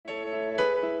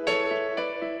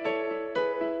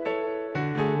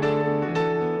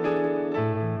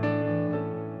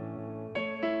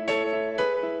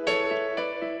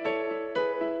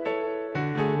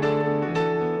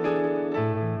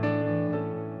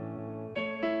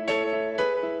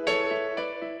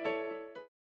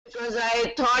because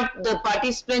I thought the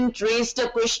participant raised a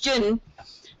question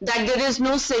that there is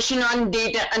no session on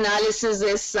data analysis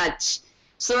as such.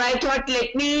 So I thought,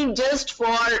 let me just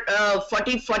for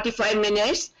 45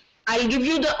 minutes, I'll give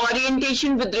you the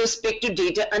orientation with respect to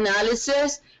data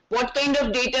analysis, what kind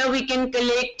of data we can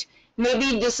collect.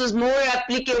 Maybe this is more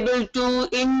applicable to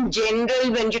in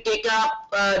general when you take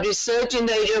up research in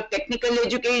the area of technical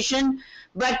education,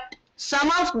 but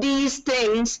some of these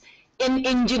things in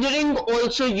engineering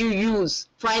also you use,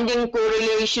 finding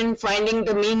correlation, finding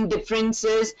the mean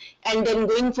differences, and then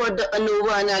going for the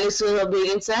ANOVA analysis of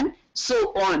variance and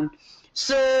so on.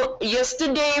 So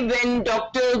yesterday when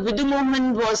Dr.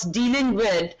 Vidumohan was dealing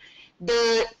with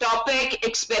the topic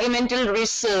experimental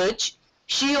research,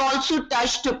 she also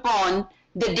touched upon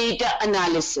the data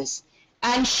analysis.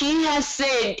 And she has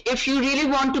said, if you really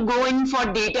want to go in for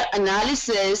data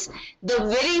analysis, the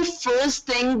very first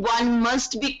thing one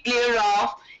must be clear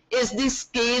of is the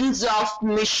scales of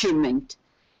measurement.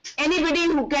 Anybody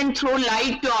who can throw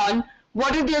light on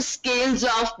what are the scales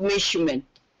of measurement?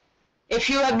 If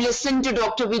you have listened to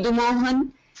Dr.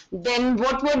 Vidumohan, then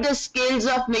what were the scales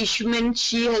of measurement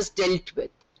she has dealt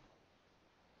with?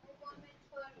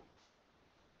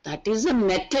 That is a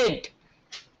method.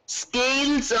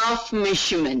 Scales of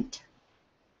measurement.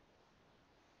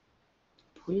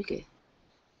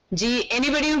 Ji,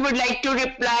 anybody who would like to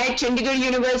reply? Chandigarh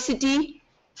University?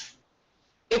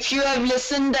 If you have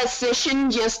listened the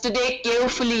session yesterday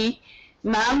carefully,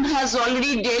 ma'am has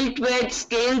already dealt with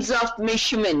scales of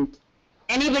measurement.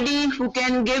 Anybody who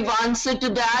can give answer to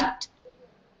that?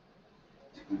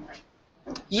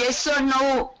 Yes or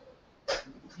no?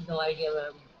 No idea,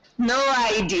 ma'am. No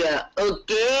idea.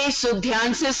 Okay, so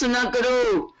dhyan se suna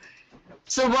karo.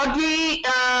 So what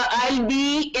I'll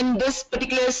be in this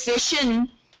particular session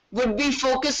would be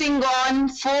focusing on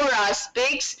 4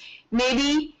 aspects.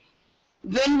 Maybe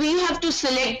when we have to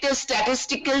select the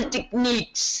statistical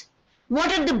techniques,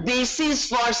 what are the bases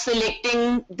for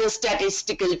selecting the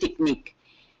statistical technique?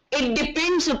 It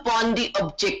depends upon the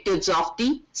objectives of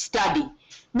the study.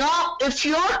 Now, if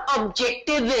your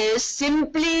objective is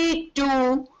simply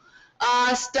to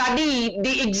study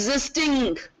the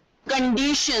existing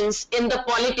conditions in the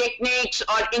polytechnics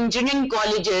or engineering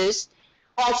colleges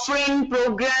offering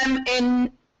program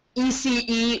in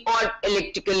ECE or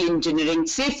electrical engineering,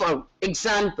 say for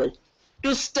example,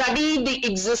 to study the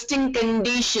existing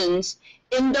conditions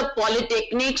in the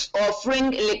polytechnics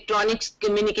offering electronics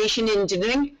communication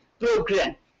engineering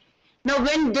program. Now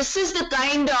when this is the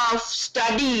kind of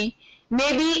study,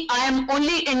 maybe I am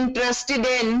only interested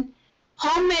in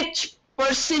how much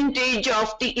percentage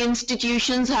of the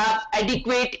institutions have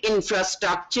adequate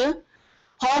infrastructure,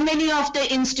 how many of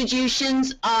the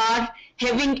institutions are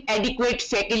having adequate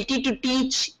faculty to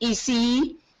teach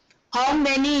ECE, how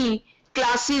many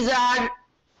classes are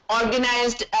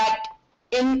organized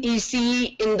in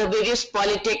ECE in the various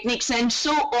polytechnics and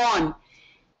so on.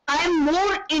 I am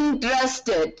more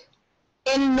interested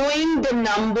in knowing the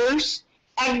numbers.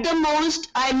 At the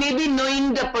most, I may be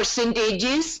knowing the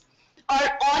percentages, or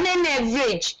on an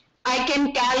average, I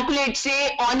can calculate,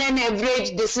 say on an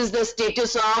average, this is the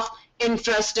status of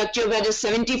infrastructure, whether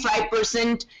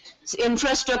 75%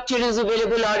 infrastructure is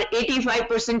available or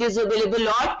 85% is available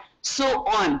or so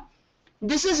on.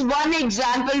 This is one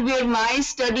example where my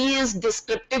study is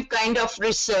descriptive kind of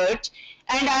research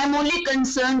and I am only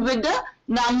concerned with the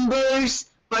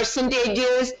numbers,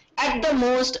 percentages. At the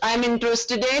most, I am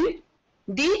interested in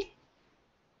the,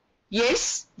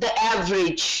 yes, the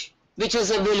average which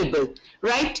is available,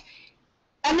 right?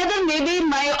 Another, maybe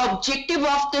my objective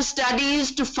of the study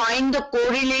is to find the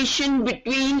correlation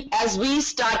between, as we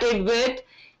started with,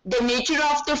 the nature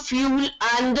of the fuel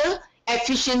and the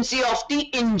efficiency of the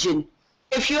engine.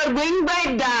 If you are going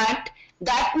by that,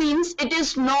 that means it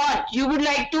is not, you would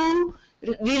like to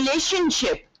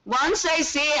relationship. Once I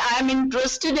say I am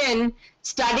interested in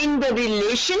studying the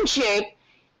relationship,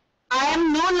 I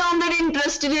am no longer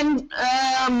interested in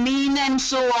mean and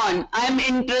so on. I am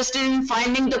interested in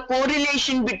finding the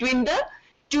correlation between the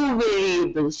two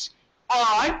variables.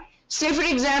 Or, say for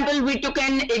example, we took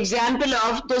an example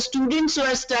of the students who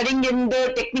are studying in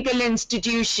the technical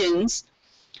institutions.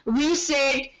 We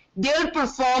said their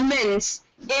performance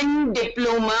in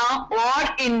diploma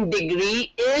or in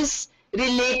degree is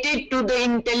related to the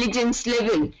intelligence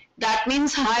level. That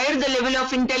means higher the level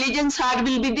of intelligence, higher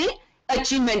will be the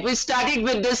achievement. We started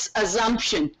with this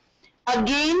assumption.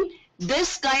 Again,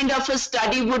 this kind of a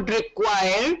study would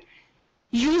require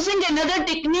using another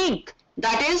technique.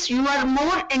 That is, you are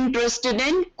more interested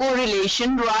in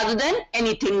correlation rather than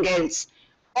anything else.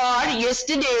 Or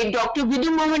yesterday, Dr.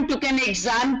 Vidhu Mohan took an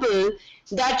example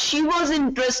that she was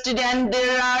interested and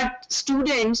there are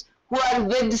students who are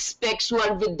with specs, who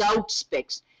are without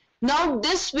specs. Now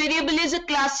this variable is a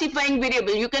classifying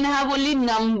variable. You can have only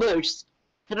numbers,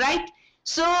 right?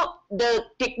 So the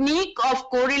technique of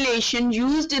correlation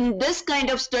used in this kind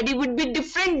of study would be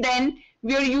different than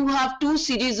where you have two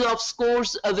series of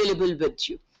scores available with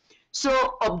you.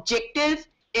 So objective,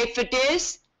 if it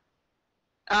is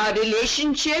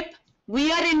relationship, we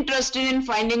are interested in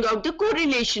finding out the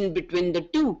correlation between the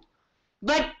two.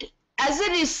 But as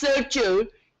a researcher,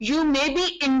 you may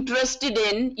be interested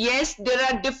in, yes, there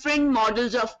are different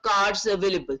models of cars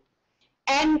available.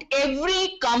 And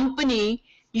every company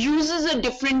uses a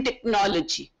different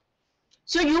technology.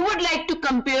 So you would like to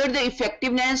compare the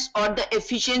effectiveness or the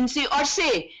efficiency, or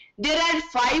say there are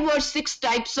 5 or 6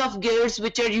 types of gears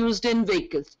which are used in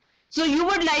vehicles. So you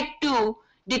would like to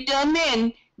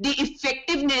determine the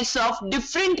effectiveness of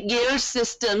different gear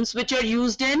systems which are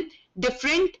used in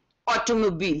different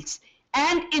automobiles.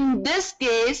 And in this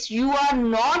case, you are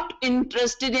not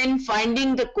interested in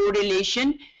finding the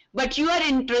correlation, but you are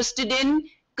interested in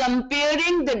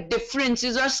comparing the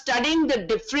differences or studying the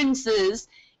differences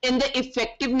in the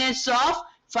effectiveness of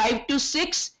 5 to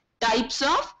 6 types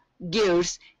of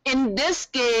gears. In this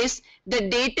case, the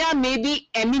data may be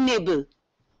amenable.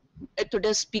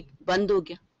 थोड़ा speak बंद हो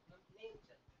गया.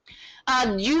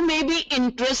 You may be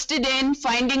interested in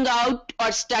finding out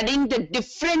or studying the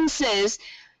differences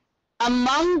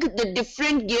among the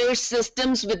different gear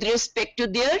systems with respect to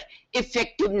their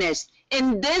effectiveness.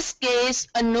 In this case,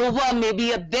 ANOVA may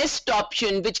be a best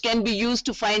option which can be used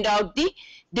to find out the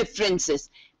differences.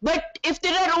 But if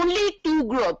there are only two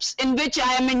groups in which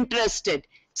I am interested,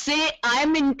 say I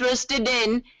am interested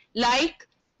in, like,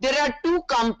 there are two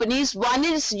companies, one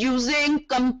is using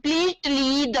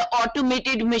completely the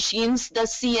automated machines, the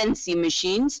CNC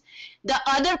machines. The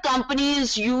other company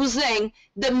is using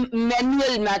the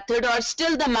manual method, or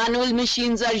still the manual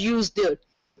machines are used there.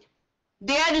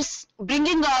 They are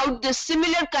bringing out the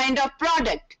similar kind of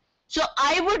product. So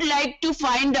I would like to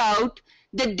find out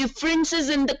the differences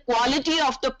in the quality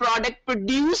of the product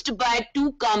produced by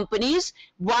two companies,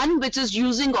 one which is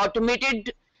using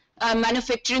automated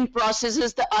manufacturing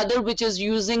processes, the other which is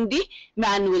using the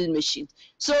manual machines.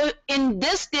 So in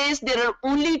this case, there are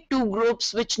only two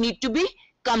groups which need to be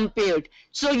compared.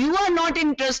 So you are not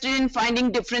interested in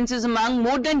finding differences among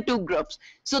more than two groups.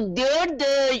 So there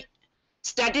the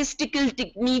statistical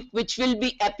technique which will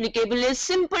be applicable is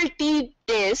simple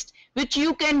t-test, which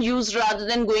you can use rather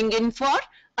than going in for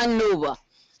ANOVA.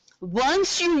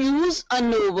 Once you use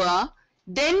ANOVA,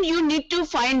 then you need to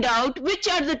find out which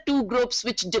are the two groups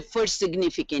which differ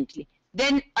significantly.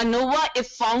 Then ANOVA, if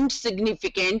found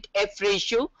significant, F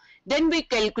ratio, then we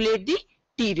calculate the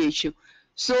T ratio.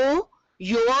 So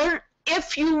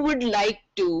if you would like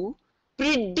to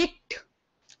predict,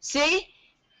 say,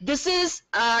 this is,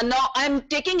 now I'm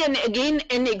taking again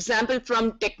an example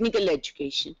from technical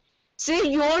education. Say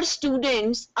your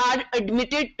students are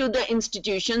admitted to the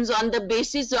institutions on the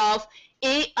basis of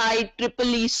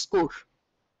AIEEE score,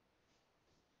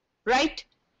 right?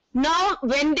 Now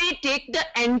when they take the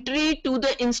entry to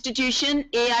the institution,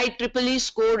 AIEEE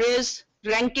score is,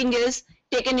 ranking is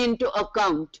taken into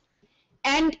account.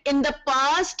 And in the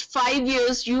past 5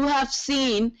 years, you have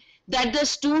seen that the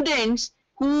students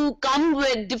who come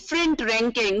with different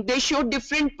ranking, they show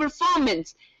different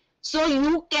performance. So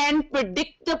you can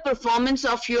predict the performance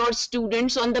of your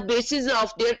students on the basis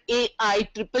of their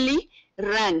AIEEE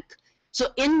rank. So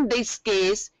in this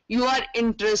case, you are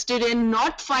interested in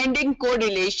not finding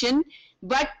correlation,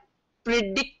 but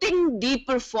predicting the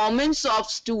performance of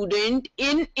student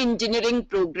in engineering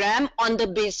program on the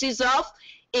basis of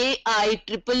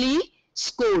AIEEE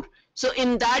score. So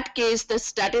in that case, the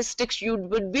statistics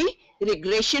would be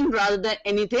regression rather than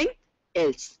anything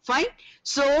else. Fine.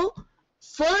 So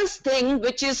first thing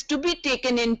which is to be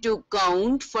taken into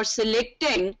account for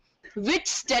selecting which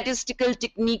statistical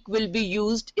technique will be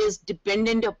used is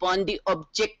dependent upon the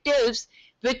objectives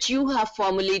which you have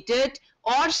formulated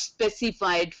or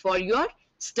specified for your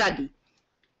study.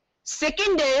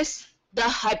 Second is the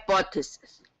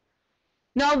hypothesis.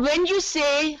 Now when you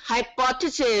say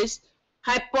hypothesis,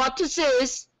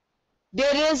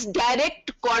 there is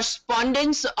direct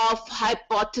correspondence of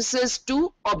hypothesis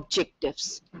to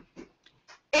objectives.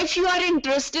 If you are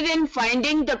interested in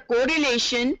finding the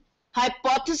correlation,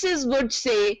 hypothesis would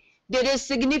say there is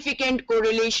significant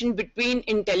correlation between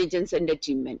intelligence and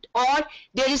achievement, or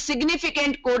there is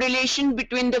significant correlation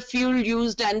between the fuel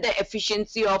used and the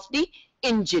efficiency of the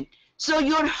engine. So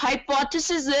your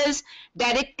hypothesis is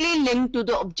directly linked to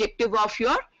the objective of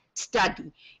your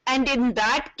study. And in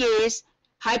that case,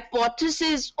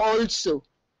 hypotheses also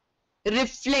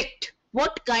reflect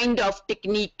what kind of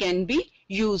technique can be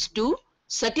used to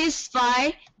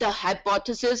satisfy the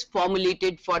hypothesis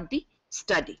formulated for the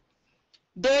study.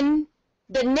 Then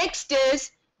the next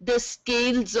is the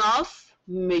scales of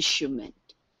measurement.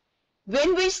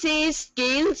 When we say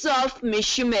scales of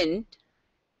measurement,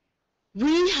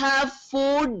 we have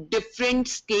 4 different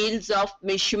scales of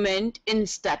measurement in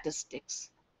statistics.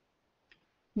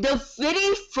 The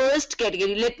very first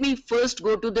category, let me first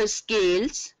go to the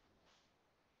scales.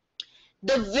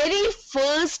 The very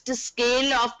first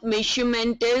scale of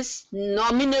measurement is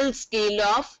nominal scale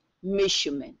of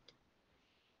measurement.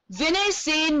 When I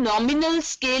say nominal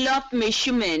scale of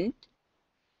measurement,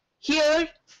 here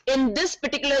in this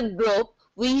particular group,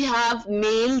 we have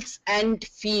males and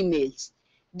females.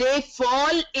 They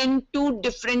fall into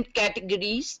different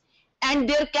categories and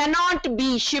there cannot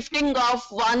be shifting of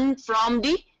one from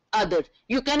the other.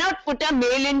 You cannot put a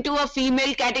male into a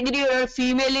female category or a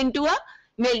female into a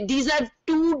male. These are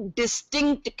 2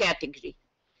 distinct categories.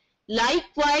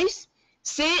 Likewise,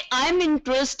 say I'm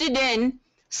interested in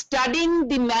studying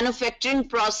the manufacturing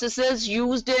processes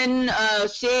used in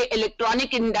say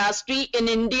electronic industry in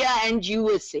India and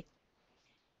USA.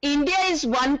 India is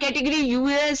one category,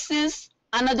 US is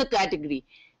another category.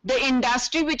 The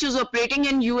industry which is operating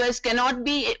in US cannot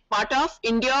be part of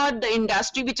India, or the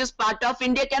industry which is part of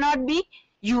India cannot be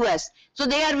US. So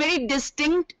they are very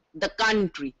distinct, the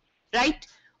country, right?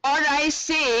 Or I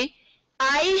say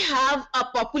I have a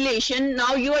population.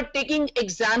 Now you are taking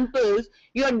examples,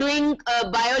 you are doing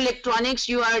bioelectronics,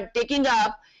 you are taking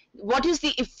up what is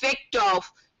the effect of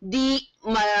the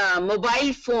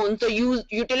mobile phone, the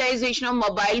utilization of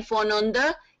mobile phone on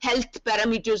the health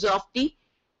parameters of the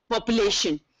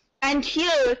population. And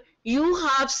here you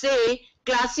have, say,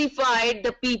 classified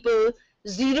the people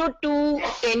 0 to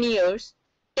 10 years,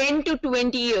 10 to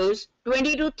 20 years,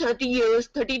 20 to 30 years,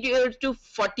 30 years to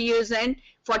 40 years and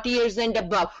 40 years and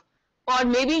above. Or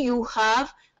maybe you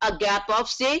have a gap of,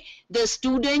 say, the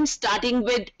students starting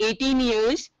with 18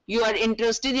 years, you are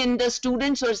interested in the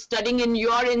students who are studying in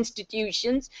your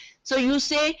institutions. So you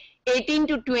say 18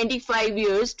 to 25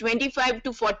 years, 25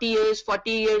 to 40 years,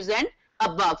 40 years and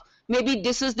above. Maybe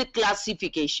this is the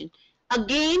classification.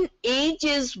 Again, age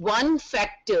is one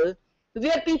factor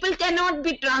where people cannot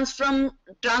be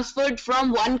transferred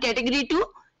from one category to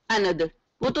another.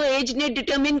 वो तो age ने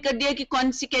determine कर दिया कि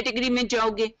कौन सी category में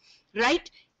जाओगे, right?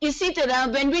 इसी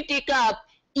तरह when we take up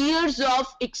years of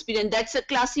experience, that's a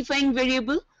classifying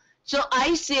variable. So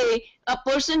I say a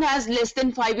person has less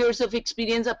than 5 years of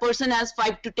experience, a person has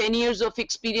 5 to 10 years of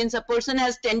experience, a person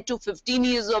has 10 to 15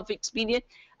 years of experience.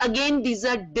 Again, these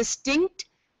are distinct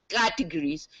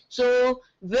categories. So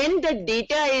when the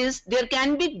data is, there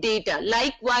can be data.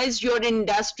 Likewise, your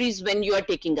industries when you are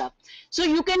taking up. So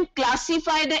you can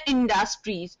classify the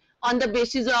industries on the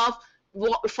basis of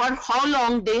for how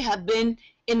long they have been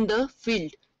in the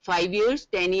field. 5 years,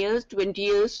 10 years, 20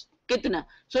 years, kitna.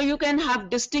 So you can have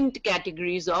distinct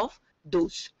categories of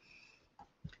those.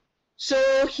 So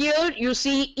here you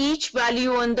see each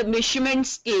value on the measurement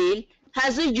scale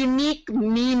has a unique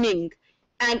meaning,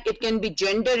 and it can be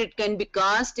gender, it can be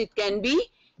caste, it can be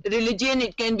religion,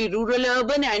 it can be rural,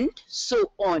 urban, and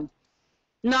so on.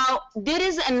 Now there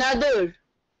is another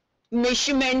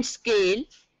measurement scale,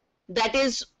 that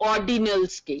is ordinal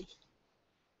scale.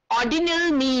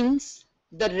 Ordinal means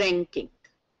the ranking,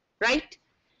 right?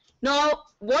 Now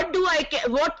what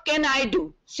can I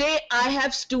do? Say I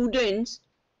have students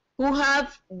who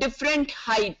have different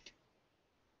height.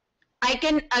 I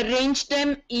can arrange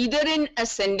them either in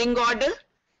ascending order,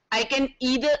 I can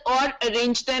either or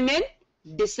arrange them in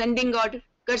descending order.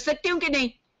 कर सकती हूँ कि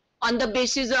नहीं? On the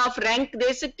basis of rank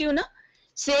दे सकती हूँ ना?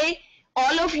 Say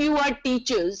all of you are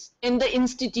teachers in the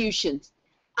institutions.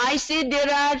 I say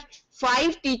there are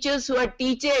 5 teachers who are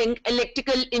teaching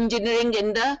electrical engineering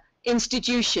in the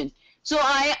institution. So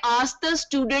I ask the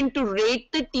student to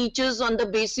rate the teachers on the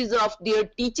basis of their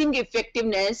teaching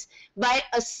effectiveness by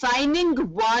assigning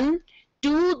 1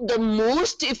 to the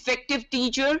most effective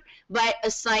teacher, by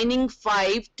assigning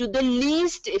 5 to the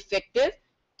least effective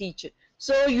teacher.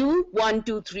 So you 1,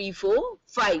 2, 3, 4,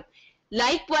 5.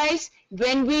 Likewise,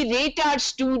 when we rate our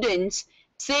students,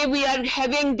 say we are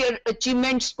having their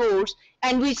achievement scores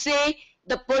and we say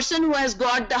the person who has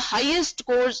got the highest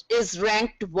scores is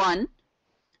ranked 1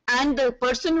 and the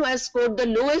person who has scored the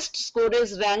lowest score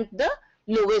is ranked the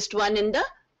lowest one in the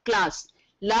class.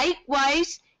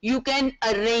 Likewise, you can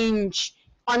arrange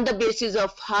on the basis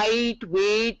of height,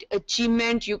 weight,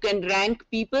 achievement, you can rank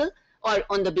people or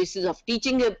on the basis of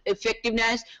teaching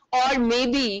effectiveness, or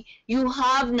maybe you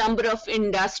have number of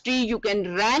industry, you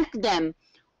can rank them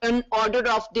in order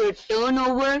of their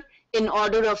turnover, in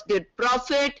order of their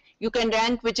profit. You can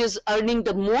rank which is earning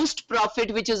the most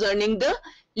profit, which is earning the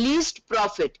least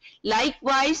profit.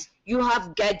 Likewise, you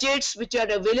have gadgets which are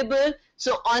available.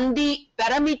 So on the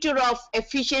parameter of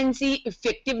efficiency,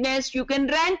 effectiveness, you can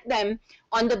rank them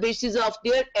on the basis of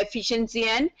their efficiency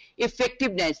and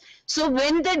effectiveness. So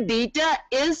when the data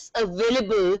is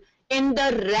available in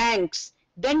the ranks,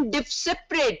 then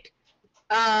separate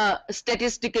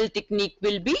statistical technique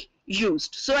will be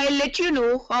used. So I'll let you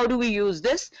know how do we use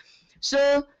this.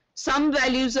 So some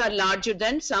values are larger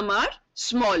than, some are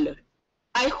smaller.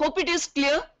 I hope it is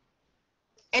clear.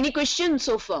 Any questions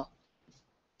so far?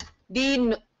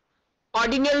 The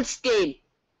ordinal scale,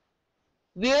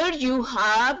 where you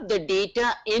have the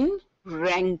data in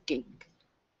ranking.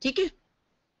 Okay?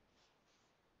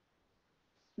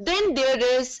 Then there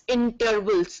is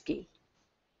interval scale.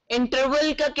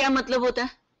 Interval का क्या मतलब होता है?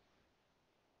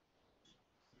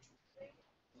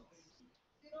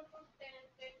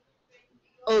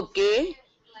 Okay.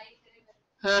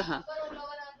 हाँ.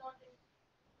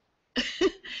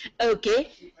 Okay.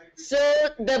 So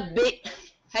the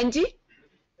हाँ जी.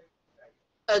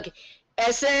 Okay.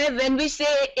 ऐसा है, when we say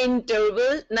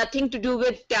interval, nothing to do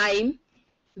with time,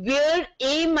 where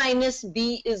A minus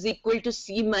B is equal to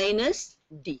C minus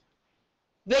D.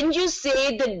 When you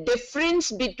say the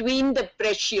difference between the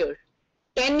pressure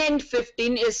 10 and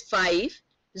 15 is 5,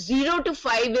 0 to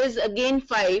 5 is again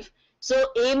 5, so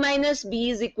A minus B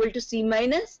is equal to C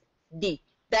minus D.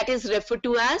 That is referred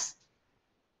to as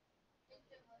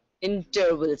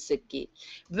interval scale.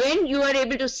 When you are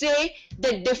able to say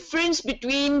the difference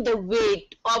between the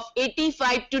weight of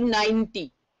 85 to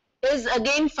 90 is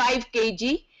again 5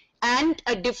 kg, and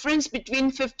a difference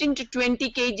between 15 to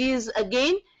 20 kg is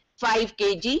again 5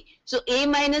 kg. So A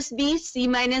minus B, C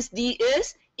minus D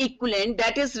is equivalent.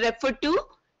 That is referred to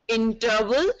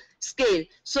interval scale.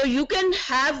 So you can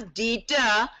have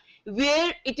data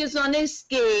where it is on a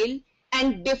scale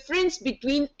and difference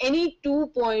between any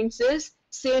 2 points is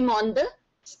same on the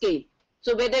scale.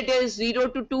 So whether it is 0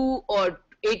 to 2 or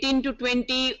 18 to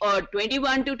 20 or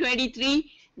 21 to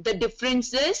 23, the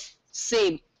difference is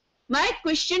same. My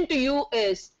question to you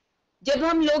is, जब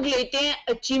हम लोग लेते हैं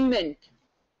achievement,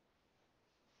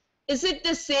 is it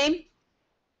the same?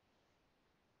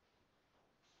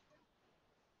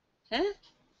 है?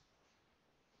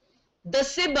 10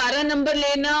 से 12 number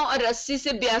लेना और 80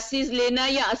 से 82 लेना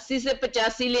या 80 से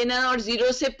 85 लेना और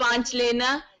 0 से 5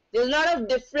 लेना, there's a lot of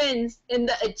difference in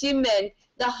the achievement.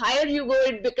 The higher you go,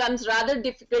 it becomes rather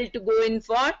difficult to go in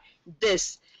for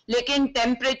this. लेकिन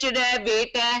temperature है,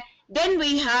 weight है. Then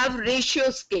we have ratio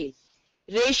scale.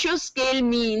 Ratio scale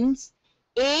means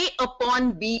A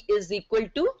upon B is equal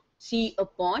to C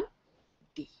upon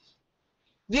D.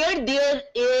 Where there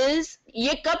is,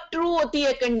 ये कब true होती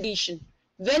है condition?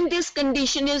 When this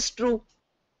condition is true,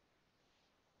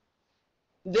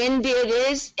 when there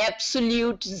is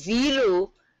absolute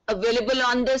 0 available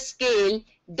on the scale,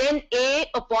 then A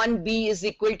upon B is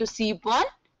equal to C upon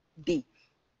D.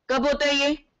 कब होता है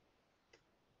ये?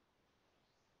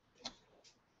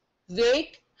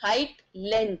 Weight, height,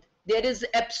 length. There is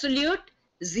absolute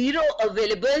 0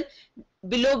 available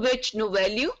below which no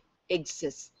value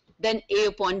exists. Then A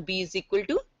upon B is equal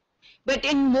to. But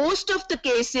in most of the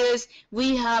cases,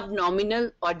 we have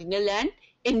nominal, ordinal and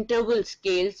interval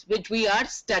scales which we are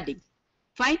studying.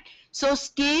 Fine. So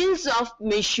scales of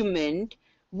measurement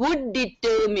would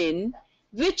determine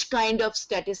which kind of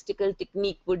statistical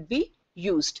technique would be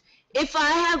used. If I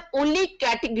have only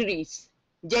categories,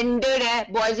 gender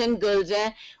है, boys and girls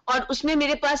है, और उसमें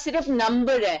मेरे पास सिर्फ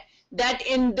number है, that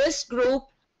in this group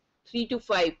 3 to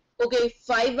 5, okay,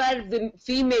 5 are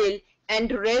female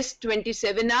and rest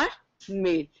 27 are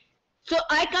male. So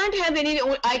I can't have any,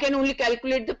 I can only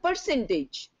calculate the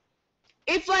percentage.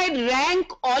 If I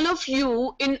rank all of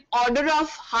you in order of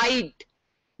height,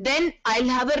 then I'll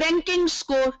have a ranking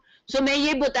score. So मैं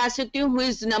ये बता सकती हूँ who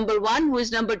is number 1, who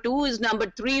is number 2, who is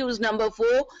number 3, who is number 4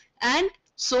 and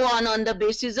so on the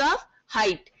basis of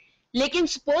height. लेकिन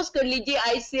suppose कर लीजिए,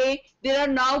 I say there are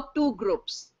now 2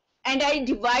 groups and I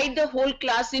divide the whole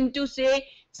class into say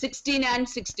 16 and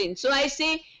 16. So I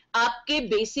say आपके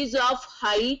basis of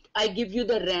height I give you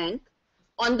the rank,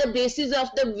 on the basis of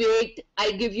the weight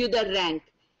I give you the rank.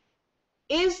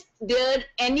 Is there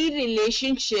any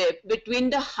relationship between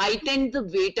the height and the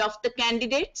weight of the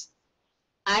candidates?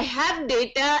 I have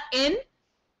data in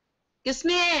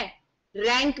किसमें है?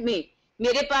 Rank में.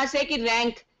 मेरे पास है कि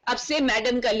rank, अब से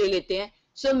madam का ले लेते हैं.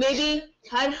 So maybe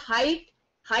her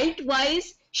height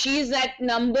wise she is eight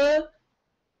number,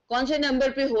 कौन से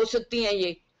नंबर पे हो सकती हैं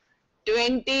ये?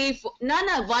 20, ना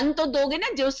ना 1 तो दोगे ना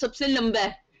जो सबसे लंबा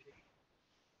है,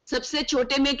 सबसे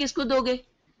छोटे में किसको दोगे?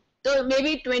 तो मे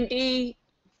बी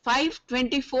 25,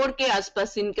 24 के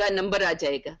आसपास इनका नंबर आ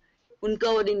जाएगा, उनका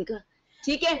और इनका,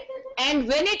 ठीक है। And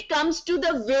when it comes to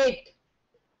the wait,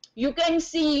 you can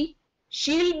see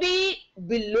she'll be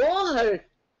below her,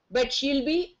 but she'll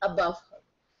be above her.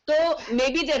 So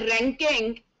maybe the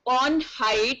ranking on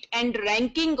height and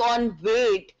ranking on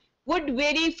weight would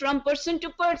vary from person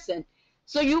to person.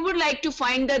 So you would like to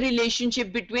find the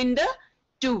relationship between the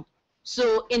two.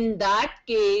 So in that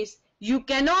case, you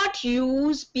cannot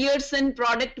use Pearson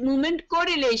product movement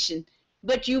correlation,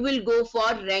 but you will go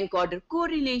for rank order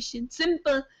correlation.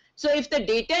 Simple. So if the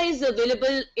data is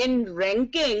available in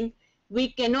ranking, we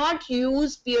cannot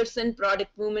use Pearson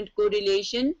product movement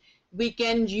correlation. We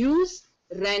can use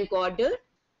rank order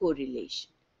correlation,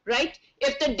 right?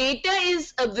 If the data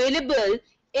is available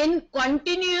in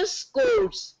continuous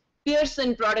scores,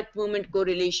 Pearson product movement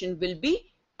correlation will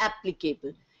be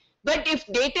applicable. But if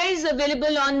data is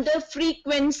available on the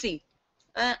frequency,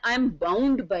 I'm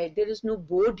bound by, there is no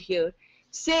board here.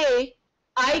 Say,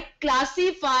 I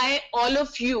classify all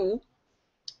of you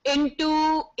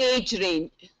into age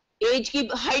range. Age की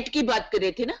height की बात कर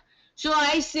रहे थे ना? So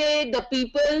I say the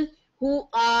people who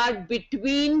are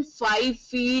between 5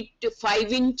 feet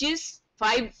 5 inches,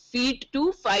 5 feet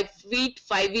to 5 feet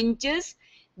 5 inches.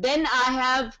 Then I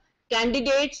have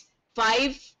candidates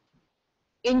 5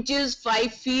 inches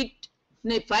 5 feet,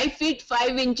 नहीं 5 feet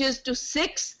 5 inches to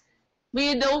 6. मैं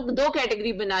ये दो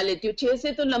कैटेगरी बना लेती हूँ. 6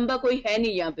 से तो लंबा कोई है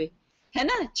नहीं यहाँ पे, है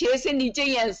ना? 6 से नीचे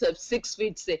ही है सब 6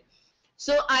 feet से.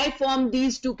 So I form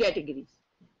these two categories.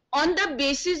 On the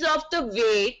basis of the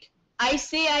weight, I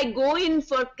say I go in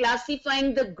for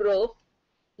classifying the group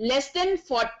less than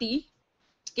 40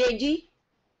 kg,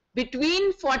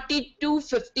 between 40 to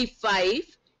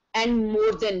 55, and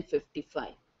more than 55,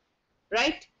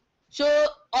 right? So,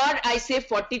 or I say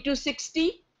 40 to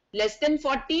 60, less than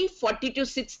 40, 40 to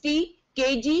 60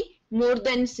 kg, more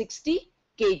than 60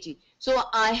 kg. So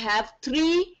I have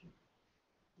 3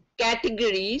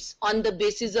 categories on the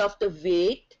basis of the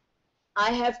weight.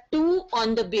 I have 2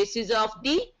 on the basis of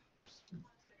the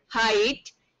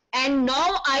height, and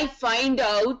now I find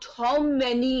out how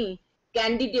many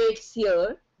candidates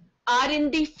here are in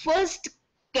the first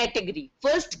category.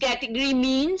 First category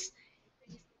means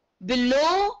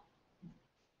below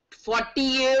 40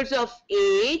 years of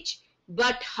age,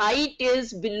 but height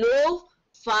is below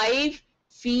 5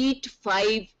 feet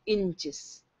 5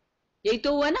 inches. यही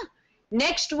तो हुआ ना?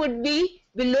 Next would be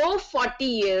below 40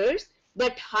 years,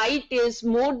 but height is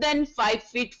more than 5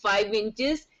 feet 5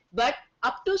 inches, but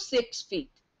up to 6 feet,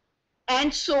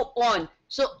 and so on.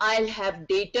 So I'll have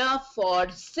data for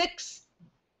 6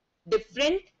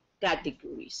 different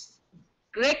categories,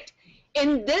 correct?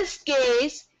 In this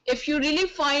case, if you really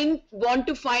want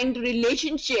to find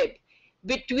relationship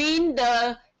between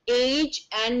the age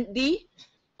and the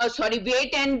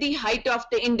weight and the height of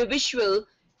the individual,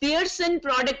 Pearson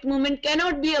product movement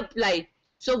cannot be applied.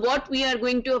 So what we are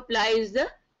going to apply is the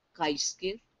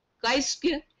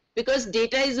chi-square, because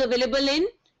data is available in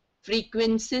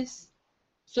frequencies.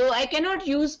 So I cannot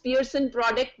use Pearson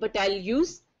product, but I'll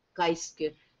use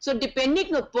chi-square. So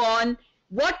depending upon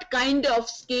what kind of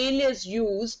scale is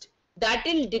used, that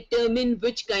will determine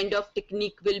which kind of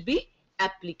technique will be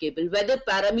applicable, whether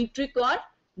parametric or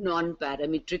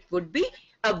non-parametric would be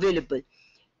available.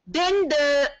 Then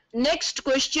the next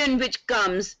question which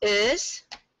comes is,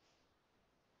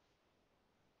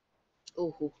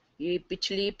 oh, ये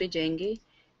पिछली पे जाएंगे,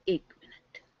 एक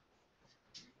minute.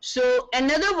 So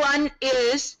another one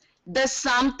is the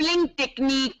sampling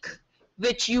technique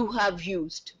which you have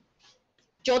used.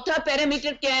 चौथा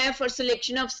parameter क्या है for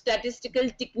selection of statistical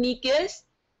technique is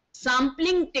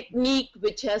sampling technique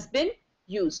which has been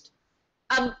used.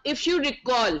 अब if you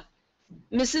recall,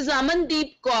 Mrs.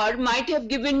 Amandeep Kaur might have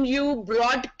given you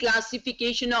broad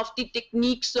classification of the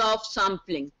techniques of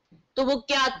sampling. तो वो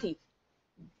क्या थी?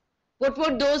 What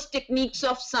were those techniques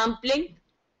of sampling?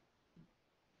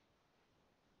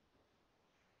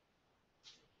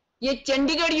 ये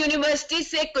Chandigarh university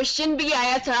से question भी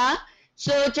आया था.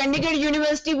 So Chandigarh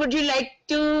University, would you like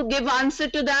to give answer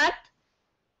to that?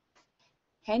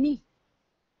 Henny?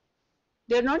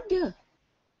 They're not there.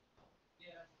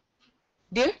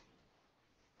 There?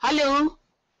 Hello?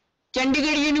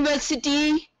 Chandigarh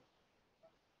University?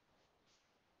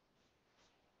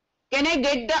 Can I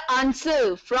get the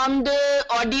answer from the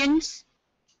audience?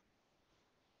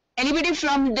 Anybody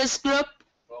from this group?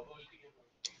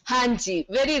 Hanji,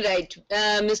 very right.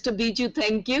 Mr. Biju,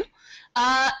 thank you.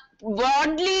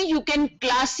 broadly you can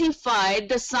classify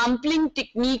the sampling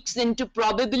techniques into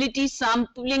probability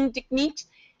sampling techniques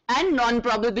and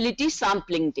non-probability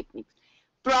sampling techniques.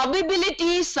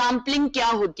 Probability sampling क्या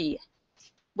होती है?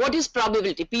 What is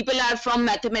probability? People are from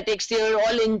mathematics here,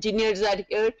 all engineers are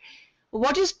here.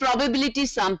 What is probability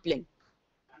sampling?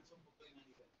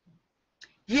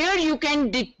 Here you can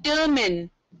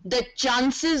determine the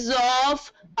chances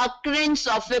of occurrence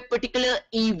of a particular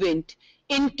event.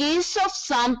 In case of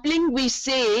sampling, we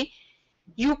say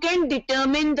you can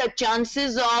determine the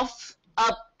chances of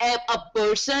a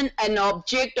person, an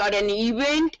object or an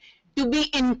event to be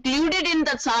included in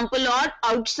the sample or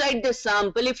outside the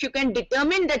sample. If you can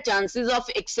determine the chances of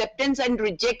acceptance and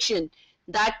rejection,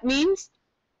 that means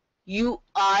you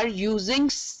are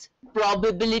using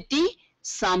probability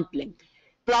sampling.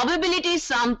 Probability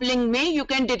sampling में you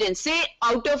can determine, say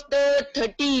out of the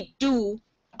 32,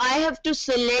 I have to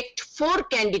select 4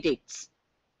 candidates.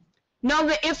 Now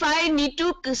if I need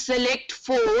to select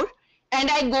 4 and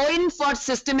I go in for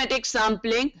systematic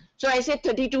sampling, so I say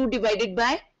 32 divided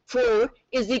by 4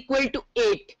 is equal to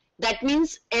 8. That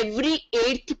means every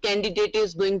 8th candidate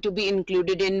is going to be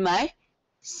included in my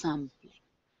sampling.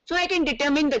 So I can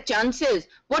determine the chances.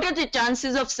 What are the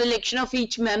chances of selection of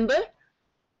each member?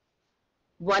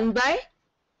 1 by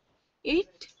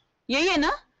 8. यही है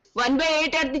ना? 1 by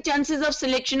 8 are the chances of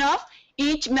selection of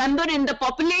each member in the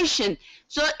population.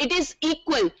 So it is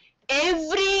equal.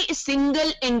 Every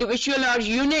single individual or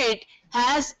unit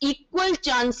has equal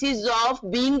chances of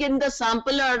being in the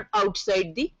sample or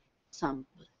outside the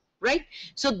sample, right?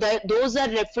 So those are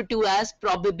referred to as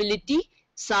probability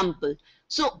sample.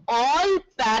 So all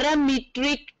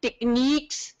parametric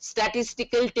techniques,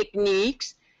 statistical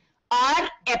techniques are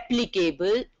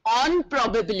applicable on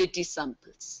probability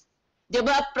samples. जब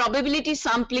आप probability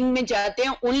sampling में जाते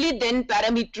हैं, only then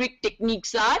parametric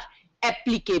techniques are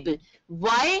applicable.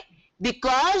 Why?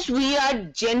 Because we are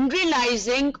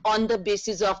generalizing on the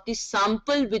basis of the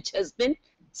sample which has been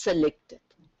selected.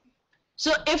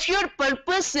 So if your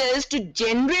purpose is to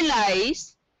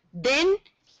generalize, then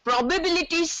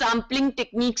probability sampling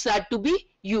techniques are to be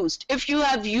used. If you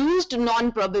have used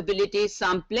non-probability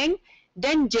sampling,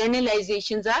 then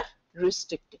generalizations are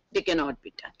restricted. They cannot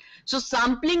be done. So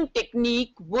sampling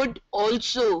technique would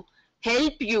also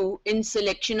help you in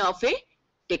selection of a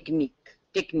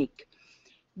technique.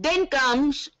 Then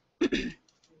comes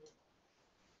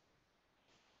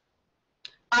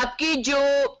आपकी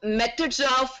जो methods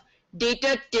of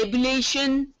data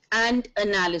tabulation and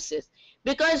analysis.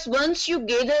 Because once you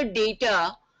gather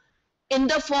data in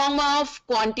the form of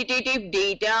quantitative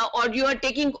data, or you are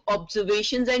taking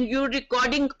observations and you're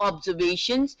recording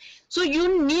observations, so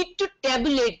you need to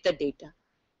tabulate the data.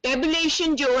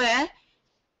 Tabulation जो है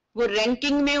वो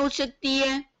ranking में हो सकती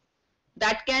है.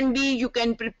 That can be, you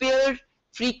can prepare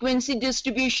frequency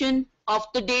distribution of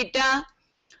the data.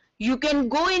 You can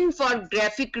go in for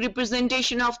graphic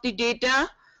representation of the data,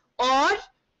 or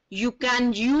you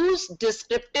can use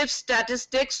descriptive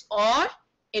statistics or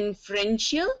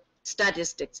inferential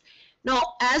statistics. Now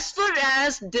as far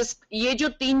as this, ये जो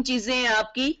 3 चीजें हैं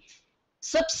आपकी,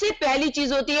 सबसे पहली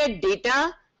चीज होती है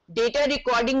डेटा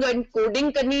रिकॉर्डिंग और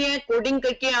कोडिंग करनी है. कोडिंग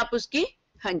करके आप उसकी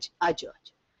हाँ जी आ जाओ.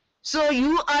 So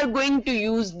you are going to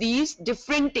use these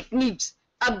different techniques.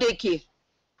 अब देखिए,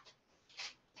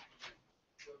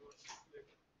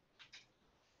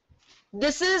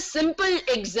 this is simple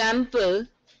example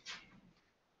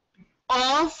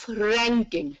of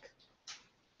ranking.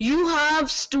 You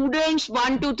have students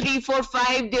 1, 2, 3, 4,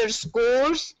 5, their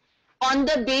scores. On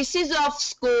the basis of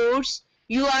scores,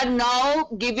 you are now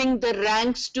giving the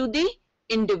ranks to the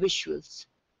individuals.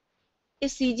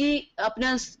 Is CG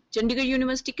अपना Chandigarh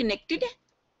University connected है?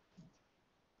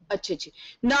 अच्छा जी.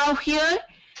 Now here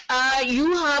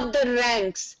you have the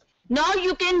ranks. Now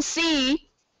you can see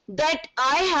that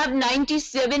I have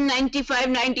 97, 95,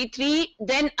 93,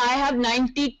 then I have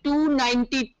 92,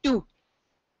 92,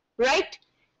 right?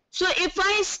 So if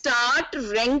I start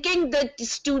ranking the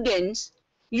students,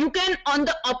 you can, on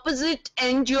the opposite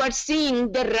end, you are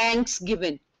seeing the ranks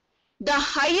given. The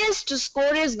highest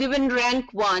score is given rank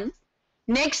 1,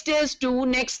 next is 2,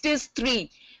 next is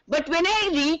 3. But when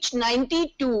I reach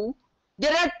 92,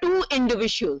 there are 2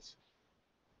 individuals.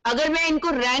 अगर मैं इनको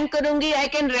rank करूंगी, I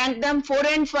can rank them 4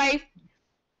 and 5.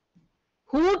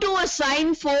 Who to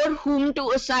assign 4, whom to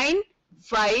assign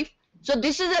 5? So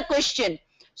this is a question.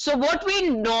 So what we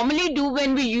normally do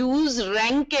when we use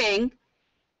ranking,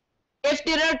 if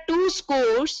there are 2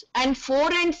 scores and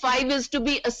 4 and 5 is to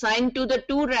be assigned to the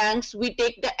 2 ranks, we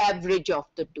take the average of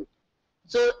the 2.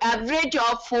 So average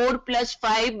of 4 plus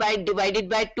 5 divided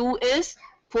by 2 is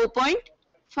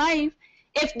 4.5.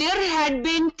 If there had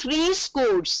been 3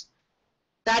 scores,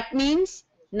 that means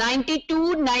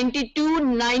 92, 92,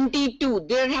 92.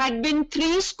 There had been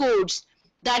 3 scores.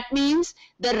 That means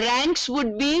the ranks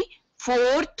would be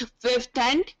 4th, 5th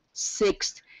and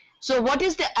 6th. So what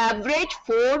is the average?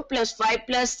 4 plus 5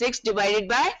 plus 6 divided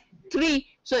by 3.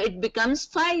 So it becomes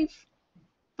 5.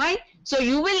 Fine. So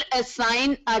you will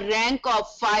assign a rank of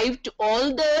 5 to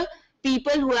all the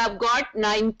people who have got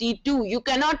 92. You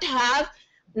cannot have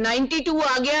 92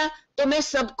 आ गया तो मैं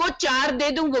सबको 4 दे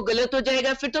दूं, वो गलत हो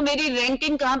जाएगा. फिर तो मेरी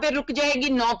रैंकिंग कहाँ पे रुक जाएगी?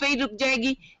 9 पे ही रुक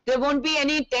जाएगी. There won't be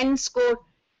any 10 score.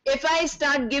 If I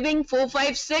start giving 4,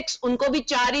 5, 6, उनको भी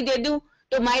 4 ही दे दूं,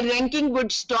 तो my ranking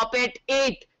would stop at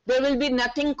 8. There will be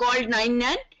nothing called 9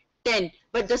 and 10.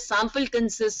 But the sample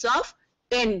consists of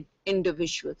 10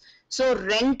 individuals. So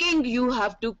ranking you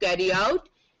have to carry out,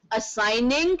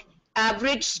 assigning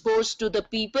average scores to the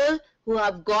people who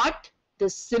have got the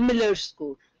similar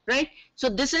score, right? So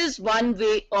this is one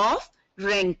way of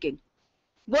ranking.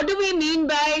 What do we mean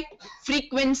by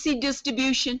frequency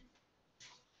distribution?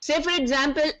 Say for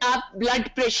example, आप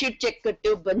blood pressure check करते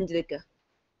हो बंदे का,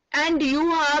 and you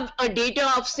have a data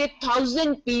of say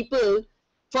 1,000 people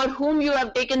for whom you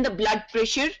have taken the blood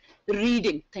pressure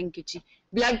reading. Thank you, Ji.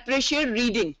 Blood pressure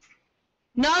reading.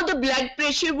 Now the blood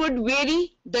pressure would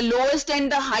vary, the lowest and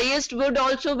the highest would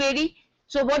also vary.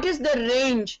 So what is the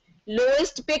range?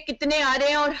 Lowest पे कितने आ रहे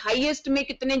हैं और highest में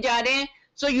कितने जा रहे हैं?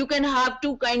 So you can have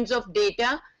two kinds of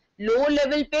data, low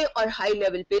level पे और high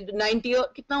level पे. 90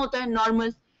 और कितना होता है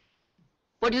normal?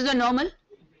 What is the normal?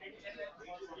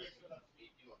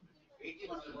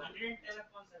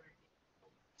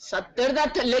 70 ਦਾ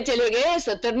ਥੱਲੇ ਚਲੇ ਗਏ,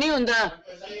 70 नहीं ਹੁੰਦਾ.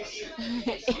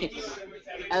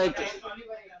 Okay.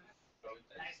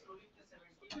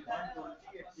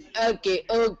 Okay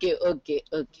okay okay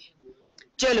okay.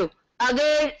 चलो,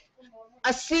 अगर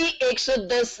 80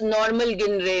 110 नॉर्मल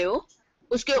गिन रहे हो,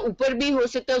 उसके ऊपर भी हो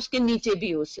सकता है, उसके नीचे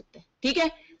भी हो सकता है. ठीक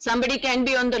है. Somebody can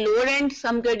be on the lower end,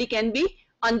 somebody can be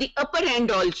on the upper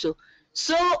end also.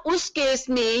 So उस केस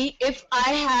में if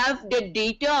I have the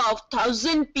data of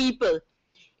 1,000 people,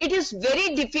 it is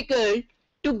very difficult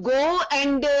to go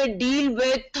and deal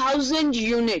with 1,000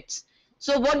 units.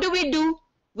 So what do?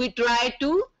 We try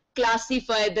to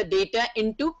classify the data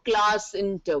into class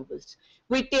intervals.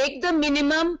 We take the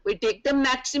minimum, we take the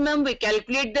maximum, we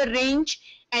calculate the range,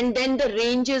 and then the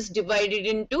range is divided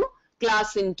into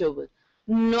class interval.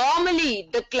 Normally,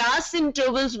 the class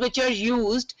intervals which are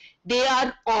used, they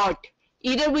are odd.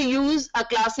 Either we use a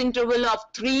class interval of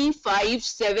 3, 5,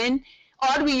 7,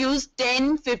 or we use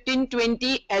 10, 15,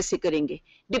 20, ऐसे करेंगे,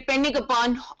 depending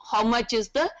upon how much is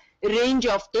the range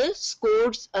of the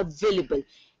scores available.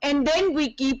 And then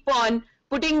we keep on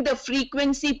putting the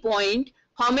frequency point,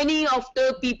 how many of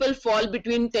the people fall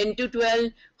between 10 to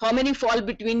 12, how many fall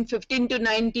between 15 to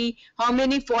 90, how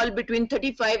many fall between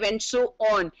 35 and so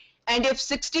on. And if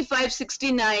 65,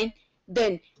 69,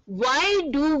 then why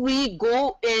do we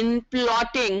go in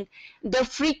plotting the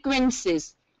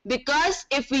frequencies? Because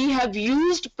if we have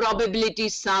used probability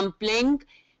sampling,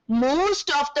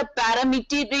 most of the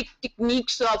parametric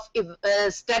techniques of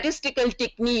statistical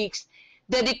techniques,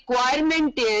 the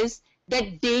requirement is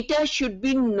that data should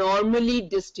be normally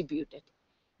distributed.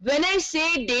 When I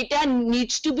say data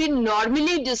needs to be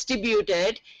normally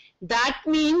distributed, that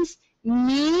means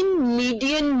mean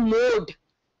median mode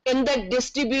in the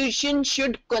distribution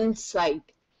should coincide.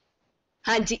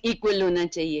 हाँ जी, equal होना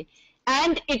चाहिए.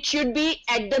 And it should be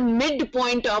at the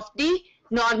midpoint of the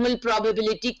normal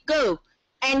probability curve.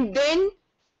 And then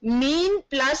mean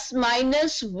plus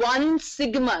minus 1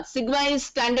 sigma. Sigma is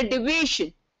standard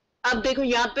deviation. अब देखो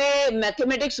यहाँ पे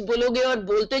mathematics बोलोगे और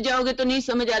बोलते जाओगे तो नहीं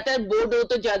समझ आता है, बोर्ड हो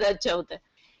तो ज्यादा अच्छा होता है.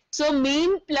 So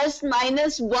mean plus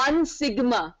minus 1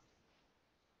 sigma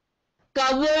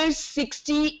covers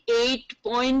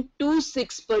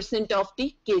 68.26% of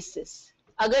the cases.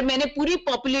 अगर मैंने पूरी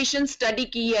population study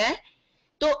की है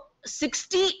तो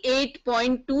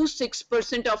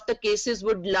 68.26% of the cases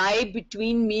would lie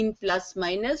between mean plus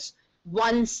minus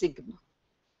 1 sigma.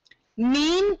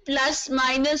 Mean plus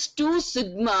minus 2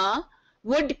 sigma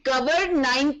would cover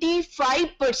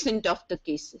 95% of the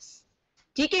cases.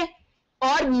 ठीक है?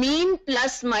 Or mean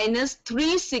plus minus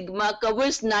 3 sigma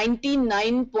covers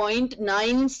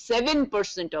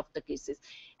 99.97% of the cases.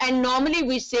 And normally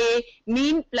we say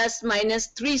mean plus minus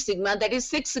 3 sigma, that is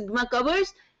 6 sigma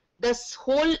covers the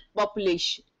whole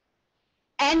population.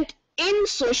 And in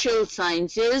social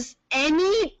sciences,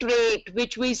 any trait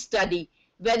which we study,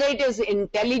 whether it is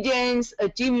intelligence,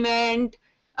 achievement,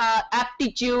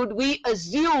 aptitude, we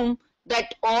assume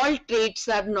that all traits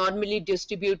are normally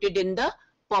distributed in the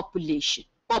population.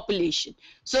 population.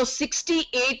 So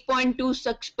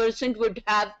 68.26% would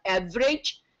have average,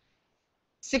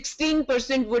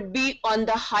 16% would be on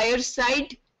the higher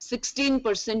side,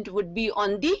 16% would be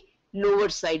on the lower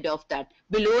side of that.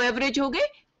 Below average हो गए,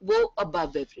 वो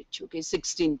above average हो गए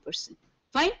 16%.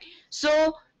 Fine.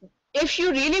 So if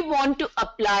you really want to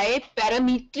apply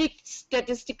parametric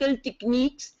statistical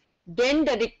techniques, then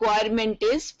the requirement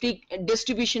is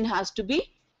distribution has to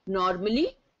be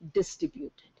normally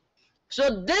distributed.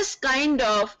 So this kind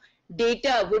of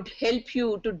data would help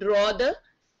you to draw the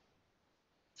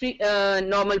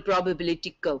normal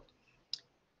probability curve.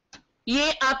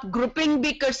 ये आप grouping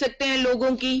भी कर सकते हैं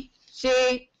लोगों की,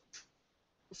 say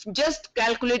just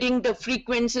calculating the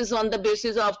frequencies on the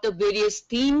basis of the various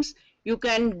themes you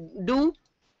can do.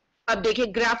 अब देखिए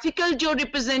graphical जो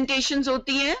representations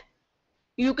होती हैं,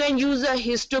 you can use a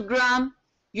histogram,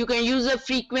 you can use a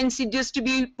frequency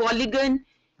distribute polygon,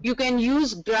 you can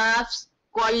use graphs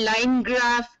called line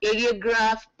graph, area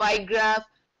graph, pie graph,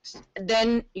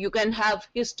 then you can have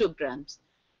histograms.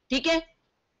 ठीक है,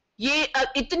 ये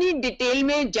इतनी detail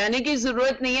में जाने की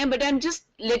जरूरत नहीं है, but I'm just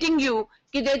letting you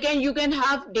कि you can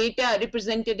have data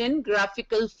represented in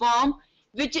graphical form,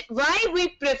 which why we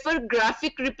prefer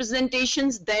graphic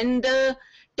representations than the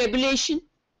tabulation.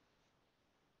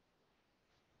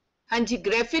 हाँ जी,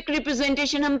 ग्राफिक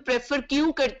रिप्रेजेंटेशन हम प्रेफर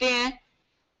क्यों करते हैं?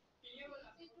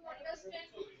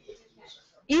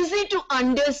 Easy to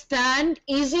understand,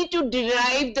 easy to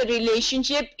derive the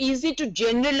relationship, easy to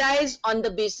generalize on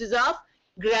the basis of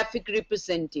graphic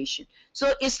representation.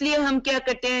 So इसलिए हम क्या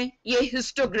करते हैं, ये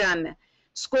histogram है,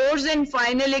 scores in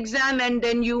final exam, and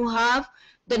then you have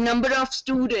the number of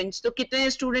students. तो कितने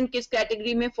student किस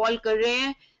category में fall कर रहे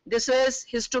हैं? This is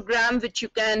histogram which you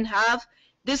can have.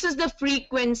 This is the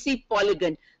frequency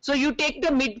polygon. So you take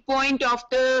the midpoint of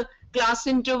the class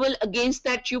interval, against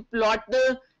that you plot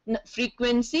the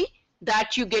frequency,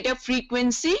 that you get a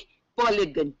frequency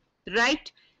polygon,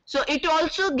 right? So it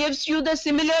also gives you the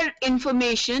similar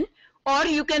information, or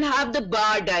you can have the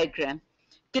bar diagram.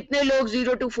 कितने लोग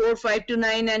 0 to 4, 5 to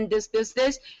 9 and this.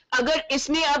 अगर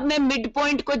इसमें अब मैं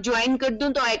midpoint को join कर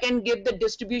दूं तो I can give the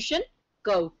distribution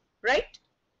curve, right?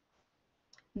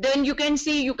 Then you can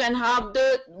see, you can have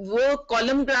the वो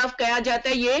column graph कहा जाता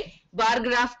है, ये bar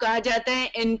graph कहा जाता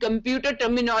है. In computer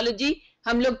terminology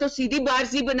हम लोग तो सीधी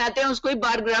bars ही बनाते हैं, उसको ही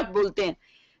bar graph बोलते हैं.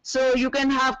 So you can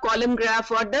have column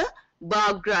graph or the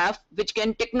bar graph, which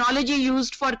can technology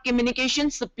used for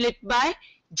communication split by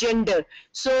gender.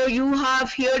 So you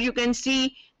have here, you can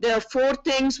see there are 4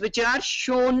 things which are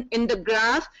shown in the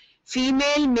graph: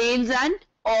 female, males and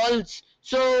alls.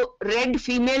 So red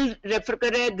female refer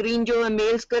कर रहा है, green जो है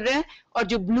males कर रहा है, और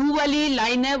जो blue वाली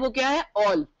line है वो क्या है,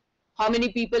 all. How many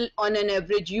people on an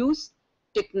average use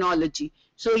technology?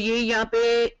 So ये यहाँ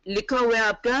पे लिखा हुआ है,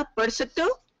 आपका पढ़ सकते हो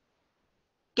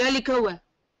क्या लिखा हुआ है?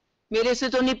 मेरे से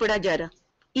तो नहीं पढ़ा जा रहा.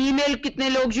 ईमेल कितने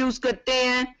लोग यूज करते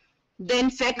हैं, देन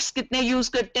फैक्स कितने यूज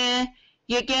करते हैं,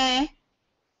 ये क्या है,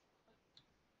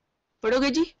 पढ़ोगे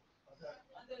जी?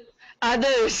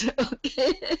 अदर्स.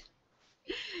 ओके,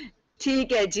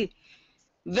 ठीक है जी.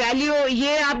 वैल्यू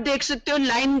ये आप देख सकते हो,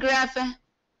 लाइन ग्राफ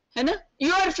है ना,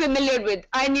 you are familiar with,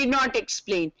 I need not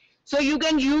explain. So you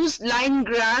can use line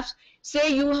graphs. से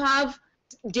you have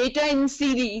data in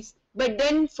series, but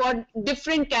then for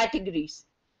different categories.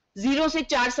 0 से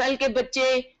 4 साल के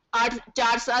बच्चे,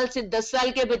 4 साल से 10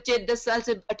 साल के बच्चे, 10 साल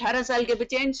से 18 साल के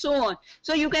बच्चे, and so on.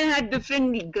 So you can have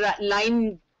different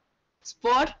lines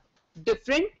for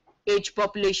different as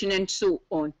population and so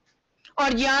on.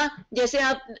 और यहाँ जैसे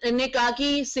आपने कहा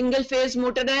कि सिंगल फेज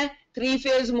मोटर है, 3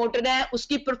 फेज मोटर है,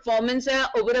 उसकी परफॉर्मेंस है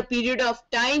over a period of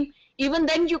time, even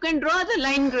then you can draw the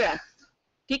line graph.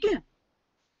 ठीक है.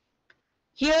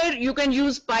 Here you can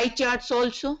use pie charts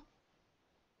also.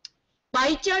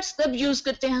 Pie charts कब यूज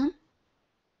करते हैं हम?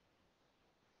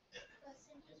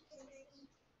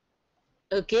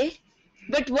 Okay,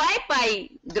 but why pi?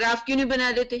 Graph क्यों नहीं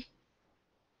बना देते?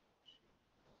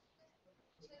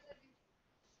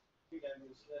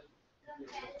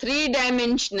 Three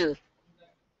dimensional.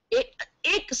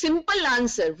 एक सिंपल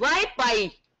आंसर, व्हाई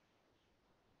पाई?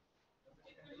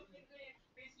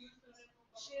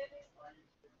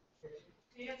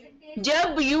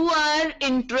 जब you are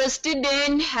interested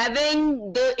in having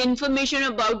the information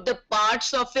about the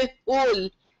parts of a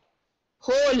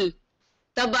whole,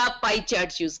 तब आप पाई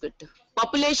चार्ट यूज करते हो.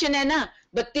 पॉपुलेशन है ना,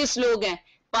 32 लोग हैं,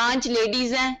 5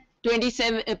 लेडीज हैं,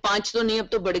 27, 5 तो नहीं, अब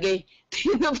तो बढ़ गए,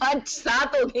 3 5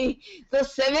 7 हो गई, तो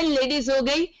 7 लेडीज हो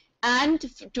गई, एंड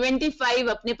 25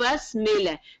 अपने पास मेल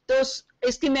है. तो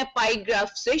इसके मैं पाई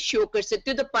ग्राफ से शो कर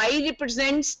सकती हूँ. तो पाई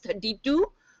represents 32,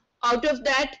 out of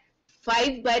that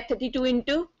 5 by 32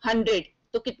 into 100,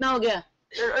 तो कितना हो गया,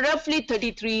 रफली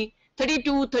 33,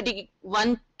 32,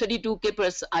 31, 32 के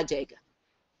पास आ जाएगा।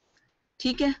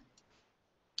 ठीक है,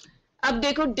 अब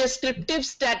देखो descriptive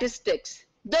statistics,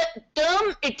 the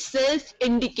term itself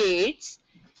indicates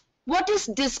what is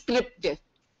descriptive.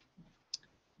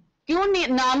 क्यों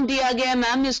नाम दिया गया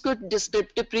मैम इसको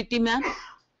डिस्क्रिप्टिव, प्रीति मैम?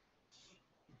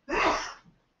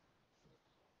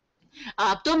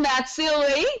 आप तो मैथ से हो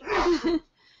गई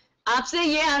आपसे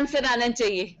ये आंसर आना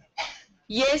चाहिए।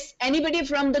 Yes, anybody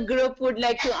from the group would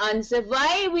like to answer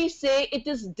why we say it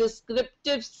is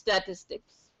descriptive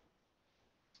statistics?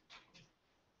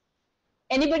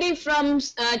 Anybody from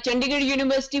Chandigarh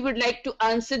University would like to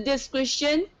answer this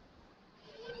question?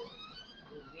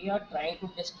 We are trying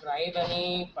to describe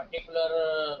any particular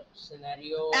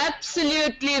scenario.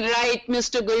 Absolutely right,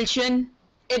 Mr. Gulshan.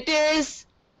 It is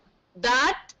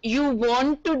that you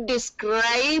want to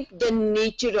describe the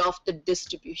nature of the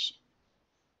distribution.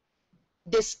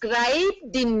 Describe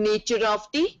the nature of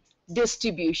the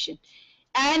distribution.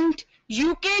 And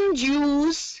you can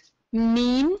use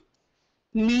mean,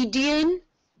 median,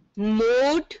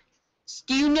 mode,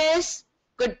 skewness,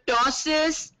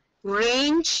 kurtosis,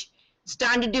 range,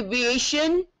 standard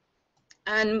deviation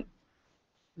and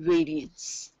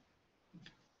variance.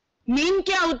 Mean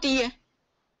क्या होती है?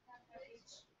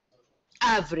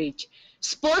 Average.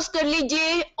 Suppose कर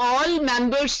लीजिए all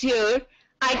members here,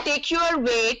 I take your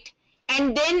weight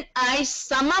and then I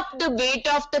sum up the weight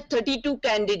of the 32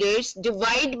 candidates,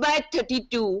 divide by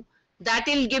 32, that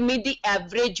will give me the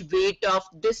average weight of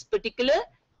this particular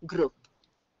group.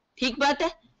 ठीक बात है?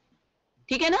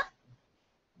 ठीक है ना?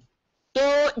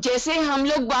 तो जैसे हम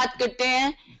लोग बात करते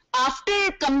हैं, after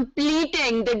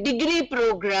completing the degree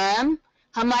programme,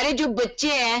 हमारे जो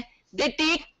बच्चे हैं, they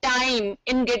take time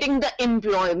in getting the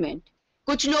employment.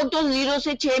 कुछ लोग तो 0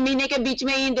 से 6 महीने के बीच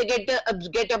में ही they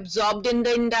get absorbed in the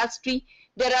industry,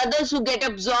 there are others who get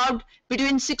absorbed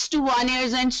between 6 to 1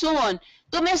 years and so on.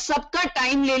 तो मैं सबका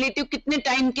टाइम ले लेती हूँ, कितने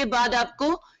टाइम के बाद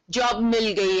आपको जॉब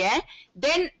मिल गई है,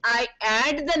 then I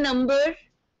add the number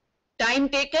time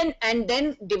taken and then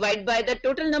divide by the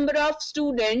total number of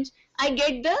students, I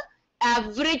get the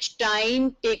average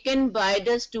time taken by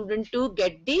the student to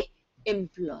get the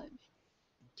employment.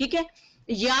 ठीक है?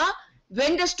 या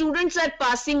when the students are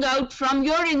passing out from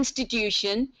your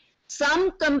institution, some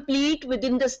complete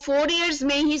within the 4 years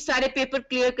में ही सारे paper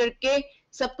clear करके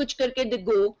सब कुछ करके they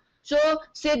go. So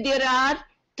say there are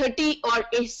 30 or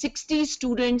 60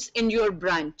 students in your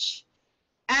branch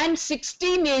and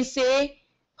 60 में से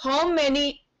how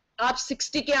many, आप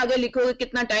 60 के आगे लिखोगे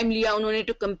कितना टाइम लिया उन्होंने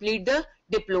to complete the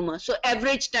diploma. So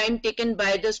average time taken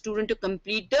by the student to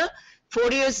complete the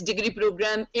 4 years degree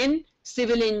program in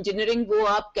civil engineering, वो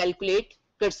आप calculate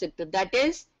कर सकते हो. That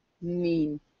is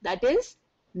mean. That is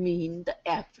mean, the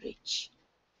average.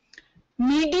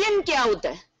 Median क्या होता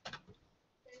है?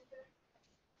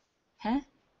 हैं?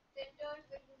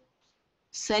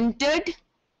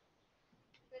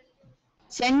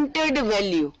 Centered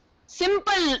value.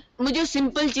 सिंपल, मुझे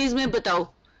सिंपल चीज में बताओ,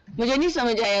 मुझे नहीं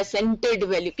समझ आया सेंटर्ड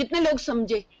वैल्यू। कितने लोग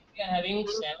समझे? We are having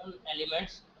 7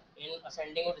 elements in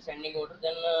ascending or descending order,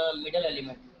 then middle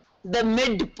element. The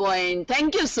midpoint.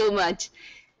 Thank you so much.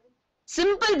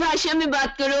 Simple भाषा में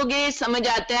बात करोगे समझ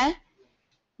आता है।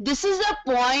 This is a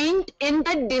point in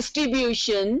the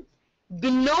distribution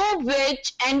below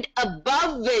which and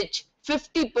above which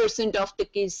 50% of the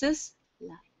cases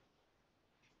lie.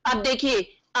 अब देखिए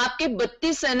आपके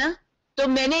 32 है ना, तो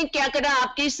मैंने क्या करा,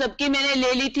 आपकी सबकी मैंने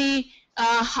ले ली थी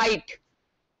हाइट।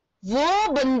 वो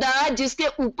बंदा जिसके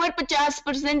ऊपर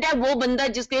 50% है, वो बंदा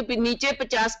जिसके नीचे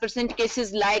 50%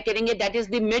 केसेस लाई करेंगे, that is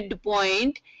the mid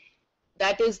point,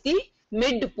 that is the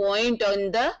mid point on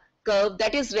the curve,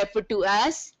 that is refer to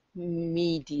as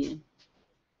median.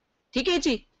 ठीक है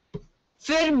जी।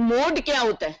 फिर मोड क्या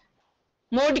होता है?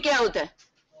 मोड क्या होता है?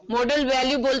 मॉडल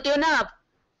वैल्यू बोलते हो ना आप,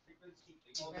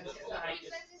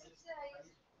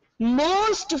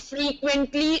 most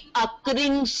frequently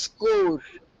occurring score,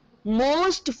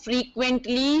 most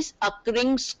frequently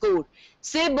occurring score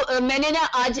से मैंने ना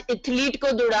आज एथलीट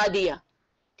को दौड़ा दिया,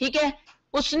 ठीक है,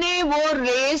 उसने वो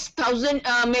रेस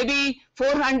 1000 मे बी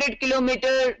 400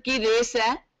 किलोमीटर की रेस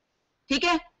है, ठीक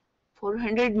है,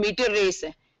 400 मीटर रेस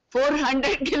है,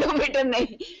 400 किलोमीटर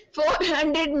नहीं,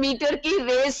 400 मीटर की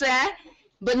रेस है,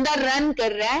 बंदा रन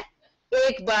कर रहा है,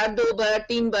 1 बार 2 बार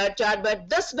 3 बार 4 बार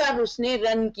 10 बार उसने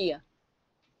रन किया,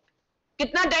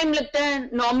 कितना टाइम लगता है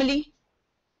नॉर्मली?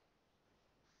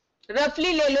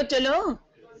 रफली ले लो चलो।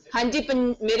 हाँ जी,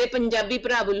 मेरे पंजाबी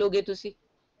भरा बोलोगे तुसी?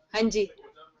 हाँ जी,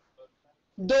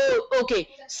 2, ओके।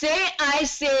 से आई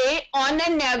से on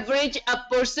an average a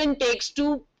person takes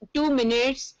 2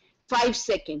 minutes 5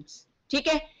 seconds, ठीक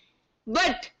है,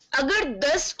 बट अगर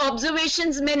 10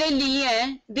 ऑब्जर्वेशंस मैंने लिए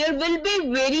हैं, there will be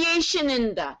variation in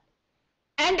that,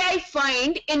 and I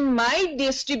find in my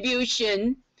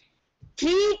distribution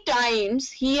 3 times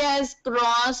he has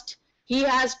crossed, he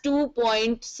has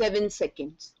 2.7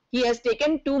 seconds, he has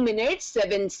taken 2 minutes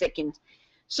 7 seconds.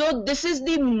 So this is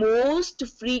the most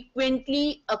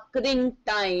frequently occurring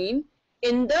time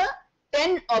in the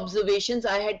 10 observations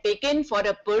I had taken for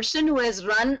a person who has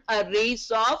run a race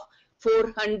of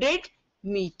 400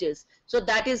 meters. So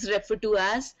that is referred to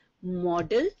as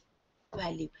model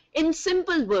value. In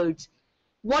simple words,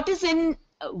 what is in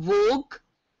vogue,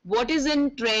 what is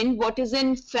in trend, what is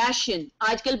in fashion.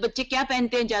 आजकल बच्चे क्या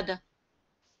पहनते हैं ज्यादा?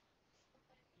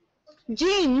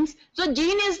 Jeans. So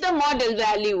jean is the model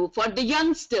value for the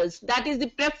youngsters. That is the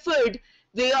preferred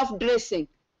way of dressing.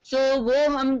 So वो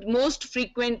हम most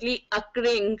frequently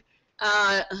occurring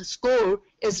score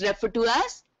is referred to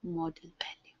as model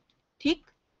value. ठीक?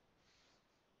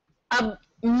 अब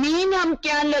mean हम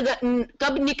क्या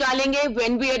कब निकालेंगे?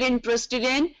 When we are interested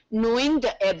in knowing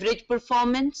the average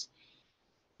performance.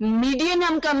 Median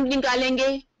हम कब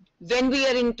निकालेंगे? When we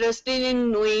are interested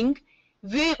in knowing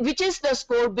which is the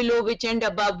score below which and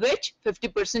above which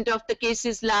 50% of the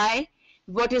cases lie.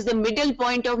 What is the middle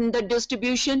point of the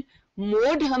distribution?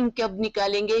 Mode हम कब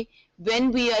निकालेंगे?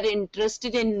 When we are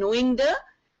interested in knowing the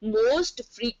most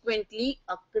frequently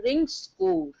occurring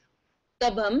score,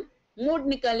 तब हम mode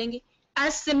निकालेंगे.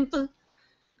 As simple.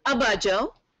 अब आ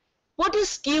जाओ, what is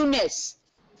skewness?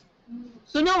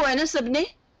 सुना हुआ है ना सबने?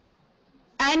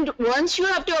 And once you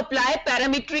have to apply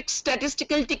parametric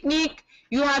statistical technique,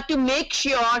 you have to make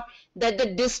sure that the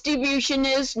distribution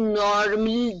is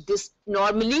normally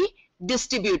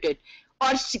distributed,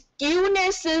 or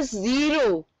skewness is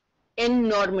 0 in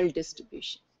normal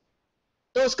distribution.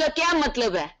 तो उसका क्या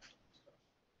मतलब है?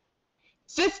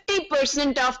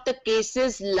 50% of the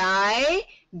cases lie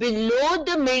below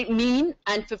the mean,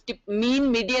 and 50 mean,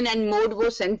 median and mode वो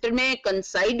center में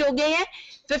coincide हो गए हैं.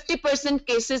 50%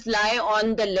 cases lie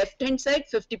on the left hand side,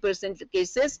 50%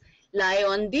 cases lie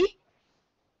on the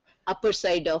upper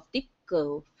side of the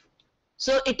curve.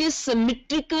 So it is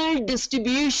symmetrical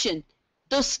distribution.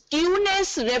 So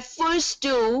skewness refers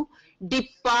to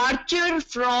departure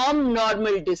from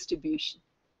normal distribution.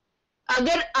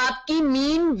 अगर आपकी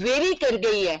mean very कर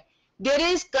गई है, there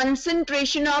is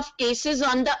concentration of cases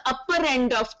on the upper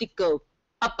end of the curve.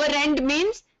 Upper end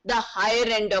means the higher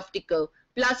end of the curve.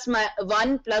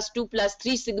 +1, +2,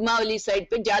 +3 sigma वाली side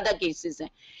पे ज्यादा cases हैं.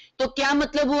 तो क्या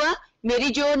मतलब हुआ? मेरी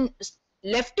जो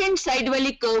लेफ्ट हैंड साइड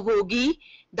वाली कर्व होगी,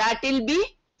 that will be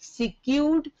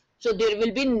skewed. So there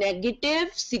will be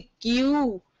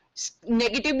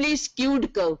negatively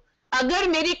skewed curve. अगर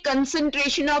मेरी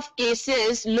concentration of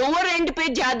cases lower end पे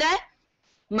ज्यादा है,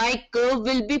 my curve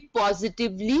will be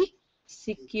positively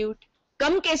skewed.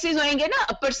 Come cases होंगे ना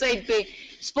अपर साइड पे.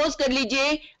 सपोज कर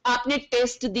लीजिए आपने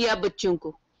टेस्ट दिया बच्चों को,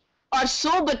 और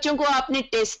 100 बच्चों को आपने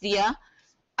टेस्ट दिया.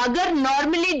 अगर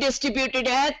नॉर्मली डिस्ट्रीब्यूटेड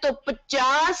है तो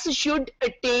 50 should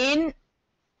attain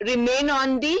remain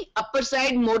on the upper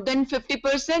side more than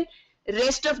 50%,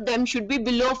 rest of them should be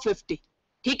below 50.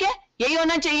 ठीक है, यही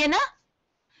होना चाहिए ना.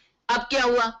 अब क्या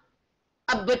हुआ?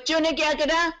 अब बच्चों ने क्या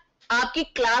करा? आपकी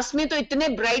क्लास में तो इतने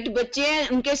ब्राइट बच्चे हैं,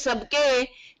 उनके सबके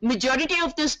majority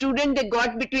of the student they got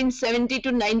between 70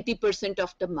 to 90%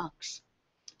 of the marks.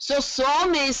 सो 100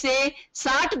 में से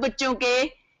 60 बच्चों के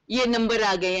ये नंबर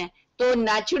आ गए हैं. तो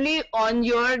नेचुरली ऑन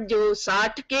योर जो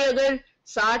 60 के, अगर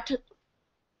 60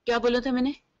 क्या बोला था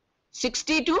मैंने,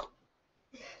 60 to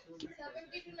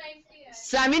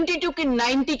 70 to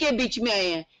 90 के बीच में आए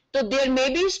हैं. तो there may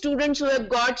be students who have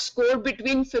got score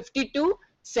between 50 to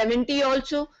 70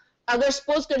 also. अगर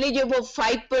सपोज कर लीजिए वो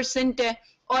 5% है,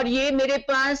 और ये मेरे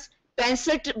पास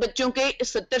 65 बच्चों के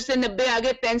 70 से 90 आ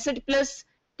गए. 65 प्लस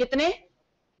कितने,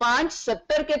 5,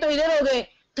 70 के तो इधर हो गए,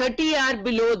 30 आर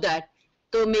बिलो दैट.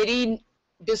 तो मेरी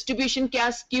डिस्ट्रीब्यूशन क्या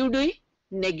स्क्यूड हुई?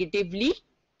 Negatively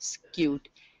skewed.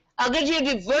 अगर ये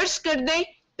रिवर्स कर दें,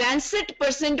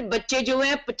 65% बच्चे जो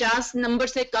हैं 50 नंबर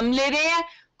से कम ले रहे हैं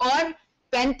और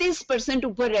 35%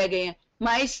 ऊपर रह गए हैं.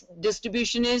 माई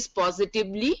distribution is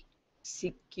positively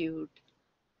skewed.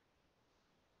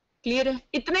 Clear है?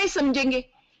 इतना ही समझेंगे,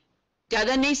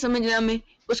 ज्यादा नहीं समझना में.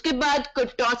 उसके बाद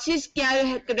कर्टोसिस क्या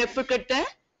रेफर करता है?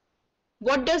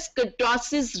 What does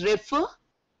kurtosis refer?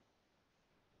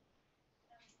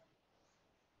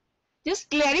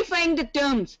 Just clarifying the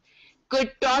terms.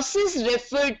 Kurtosis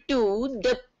referred to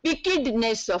the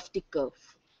pickedness of the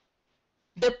curve.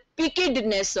 The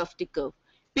pickedness of the curve.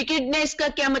 Pickedness का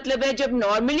क्या मतलब है? जब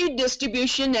normally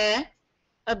distribution है,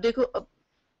 अब देखो, अब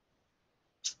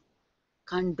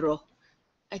can't draw.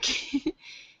 Okay.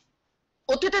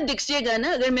 उतने तो दिखेगा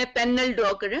ना अगर मैं पेन नाल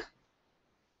ड्रॉ करा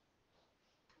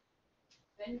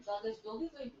पेन कागज दोगे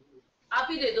कोई आप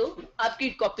ही दे दो आपकी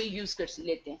कॉपी यूज कर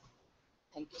लेते हैं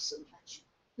thank you so much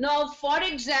now for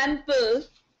example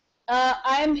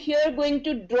I am here going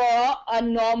to draw a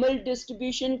normal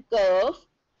distribution curve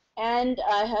and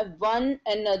I have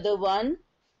another one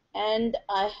and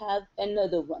I have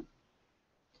another one.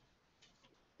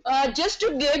 Just to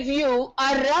give you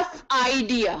a rough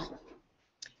idea,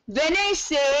 when I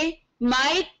say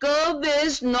my curve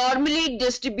is normally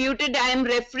distributed, I am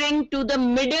referring to the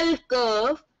middle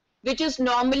curve which is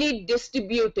normally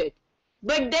distributed.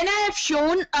 But then I have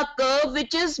shown a curve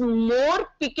which is more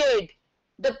piqued.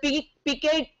 The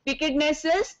pickedness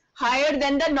is higher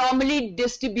than the normally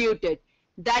distributed.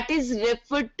 That is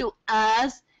referred to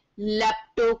as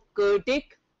leptokurtic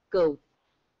curve.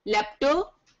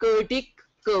 Leptokurtic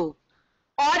curve.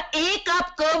 और एक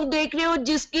आप curve देख रहे हो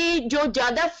जिसकी जो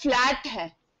ज्यादा flat है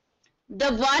the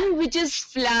one which is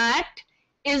flat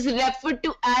is referred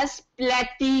to as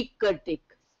प्लेटिकर्टिक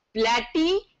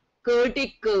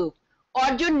curve और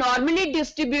जो नॉर्मली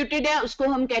डिस्ट्रीब्यूटेड है उसको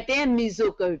हम कहते हैं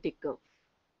मीजोकर्टिक curve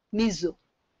meso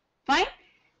fine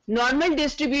normal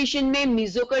distribution में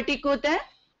मीजोकर्टिक होता है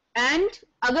एंड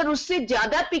अगर उससे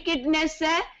ज्यादा पिकेडनेस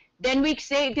है देन वी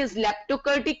से इट इज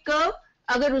लेप्टोकर्टिक कर्व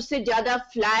अगर उससे ज्यादा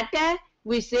फ्लैट है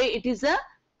we say it is a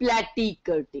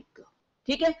platykurtic curve.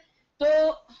 ठीक है तो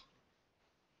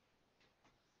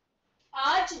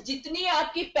आज जितनी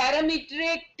आपकी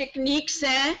पैरामीट्रिक टेक्निक्स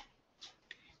हैं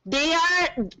they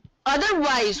are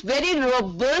otherwise very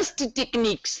robust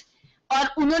techniques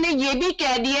और उन्होंने ये भी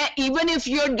कह दिया even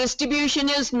if your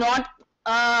distribution is not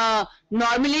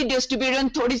normally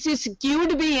distributed थोड़ी सी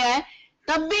skewed भी है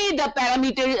तब भी the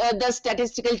parameter the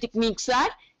statistical techniques are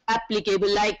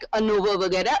applicable like ANOVA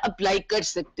वगैरह अप्लाई कर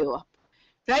सकते हो आप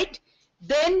राइट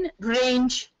देन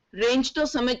रेंज तो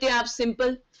समझते हैं आप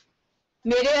सिंपल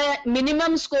मेरे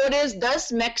minimum score is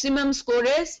 10 maximum score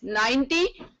is 90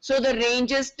 so the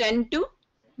range is 10 to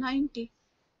 90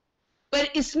 पर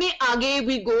इसमें आगे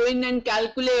we go in and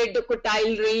calculate the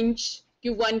quartile range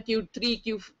Q1 Q3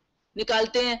 Q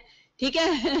निकालते हैं ठीक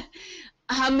है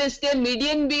हम इसके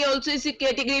मीडियन भी ऑल्सो इसी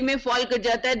कैटेगरी में फॉल कर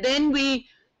जाता है then we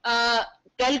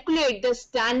calculate the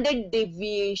standard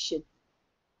deviation.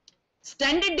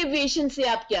 Standard deviation से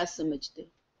आप क्या समझते हो?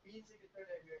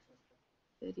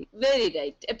 Very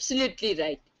right, absolutely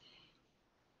right.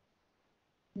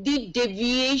 The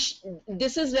deviation,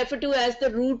 this is referred to as the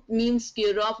root mean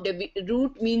square of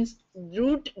root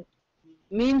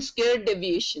mean square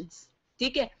deviations.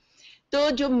 ठीक है? तो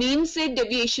जो mean से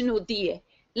deviation होती है,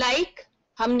 like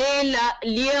हमने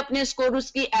लिए अपने स्कोर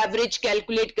उसकी एवरेज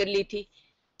कैलकुलेट कर ली थी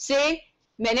से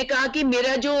मैंने कहा कि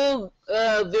मेरा जो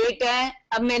वेट है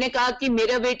अब मैंने कहा कि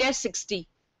मेरा वेट है 60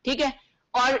 ठीक है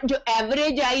और जो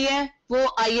एवरेज आई है वो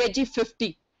आई है जी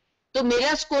 50 तो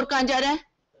मेरा स्कोर कहां जा रहा है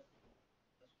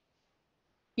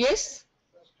यस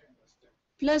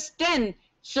 +10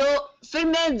 सो फिर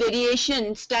मैं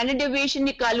variation standard deviation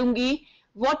निकालूंगी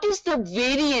what is the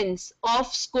variance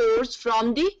of scores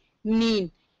from the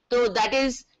mean तो that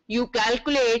is you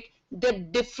calculate the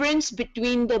difference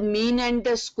between the mean and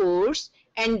the scores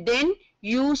and then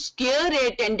you square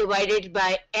it and divide it by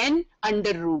n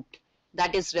under root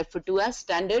that is referred to as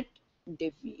standard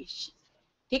deviation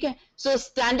ठीक है so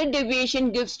standard deviation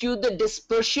gives you the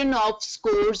dispersion of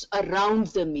scores around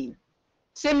the mean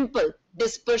simple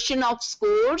dispersion of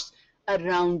scores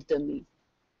around the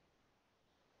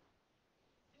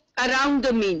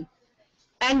mean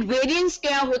and variance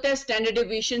क्या होता है standard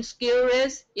deviation square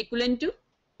is equivalent to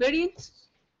variance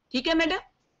ठीक है madam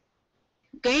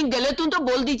कहीं गलत हूं तो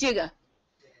बोल दीजिएगा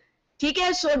ठीक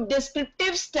है so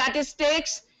descriptive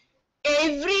statistics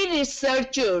every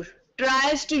researcher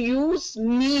tries to use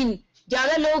mean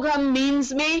ज्यादा लोग हम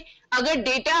means में अगर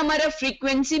डेटा हमारा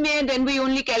फ्रीक्वेंसी में है then we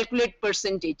only calculate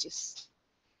percentages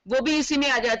वो भी इसी में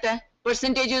आ जाता है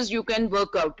percentages you can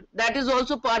work out that is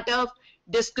also part of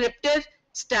descriptive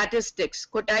statistics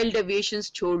quartile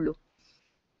deviations छोड़ लो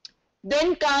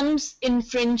then comes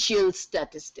inferential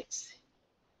statistics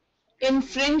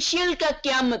inferential का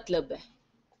क्या मतलब है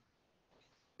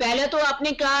पहले तो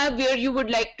आपने कहा where you would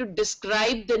like to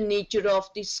describe the nature of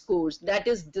the scores that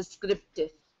is descriptive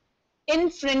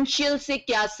inferential से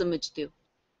क्या समझते हो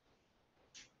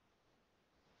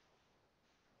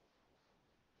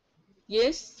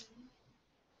yes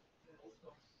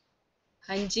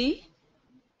हाँ जी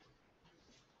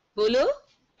बोलो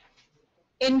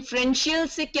इन्फ्रेंशियल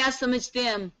से क्या समझते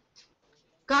हैं हम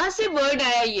कहां से वर्ड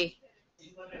आया ये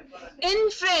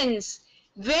inference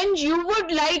when you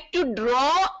would like to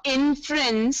draw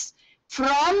inference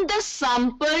from the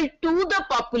sample to the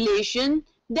population,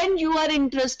 then you are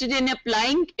interested in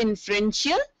applying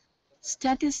inferential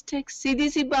statistics. सीधी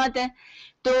सी बात है.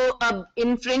 तो अब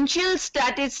inferential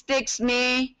statistics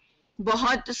में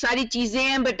बहुत सारी चीजें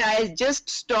हैं, but I just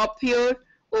stop here.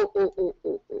 Oh,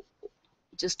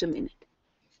 just a minute.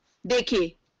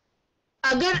 देखिए,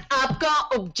 अगर आपका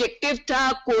ऑब्जेक्टिव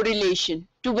था correlation,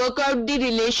 to work out the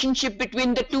relationship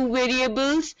between the two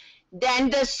variables, then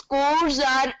the scores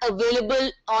are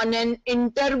available on an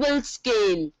interval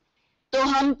scale, तो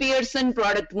हम पियर्सन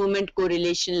प्रोडक्ट मूवमेंट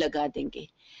कोरिलेशन लगा देंगे.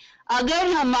 अगर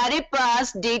हमारे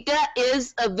पास data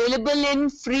is available in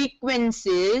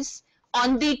frequencies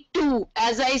on the two,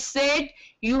 as I said,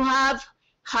 you have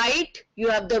height,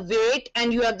 you have the weight,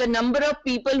 and you have the number of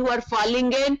people who are falling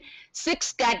in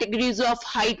 6 categories of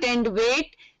height and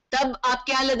weight, तब आप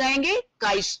क्या लगाएंगे?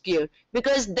 chi-square,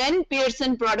 because then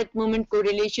Pearson product movement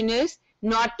correlation is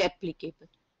not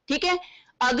applicable. ठीक है.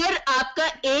 अगर आपका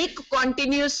एक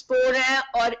continuous score है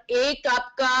और एक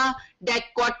आपका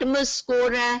dichotomous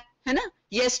score है ना,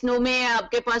 yes no में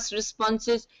आपके पास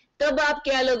responses, तब आप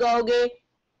क्या लगाओगे?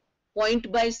 Point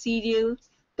by serial.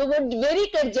 तो वो वेरी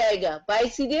कर जाएगा, बाय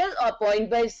सीरियल और पॉइंट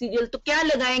बाय सीरियल. तो क्या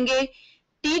लगाएंगे?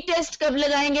 टी टेस्ट कब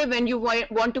लगाएंगे? When you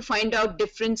want to find out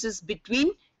differences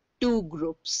between two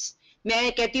groups.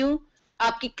 मैं कहती हूँ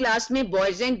आपकी क्लास में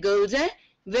बॉयज हैं, गर्ल्स हैं,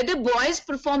 whether boys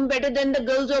perform better than the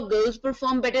girls or girls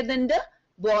perform better than the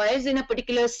boys in a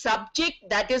particular subject,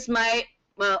 that is my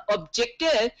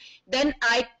objective, then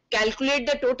I calculate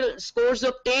the total scores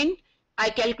obtained, I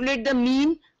calculate the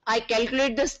mean, I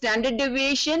calculate the standard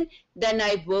deviation, then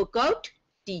I work out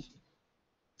T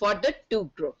for the two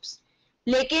groups.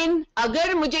 लेकिन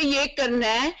अगर मुझे ये करना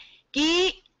है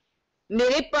कि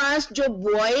मेरे पास जो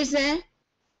boys हैं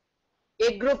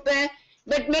एक ग्रुप है,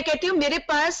 बट मैं कहती हूँ मेरे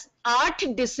पास 8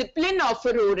 डिसिप्लिन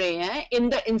ऑफर हो रहे हैं इन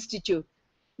द इंस्टीट्यूट.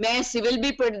 मैं सिविल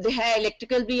भी है,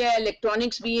 इलेक्ट्रिकल भी है,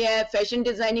 इलेक्ट्रॉनिक्स भी है, फैशन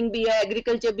डिजाइनिंग भी है,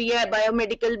 एग्रीकल्चर भी है,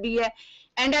 बायोमेडिकल भी है,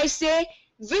 एंड आई से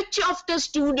which of the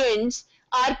students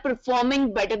are performing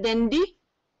better than the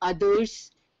others.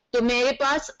 तो मेरे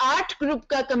पास 8 ग्रुप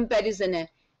का कंपैरिजन है.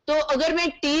 तो अगर मैं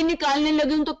टी निकालने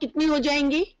लगी तो कितनी हो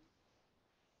जाएंगी?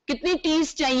 कितनी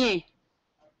टीज चाहिए?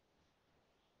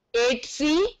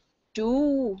 8C2.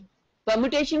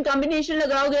 परम्यूटेशन कॉम्बिनेशन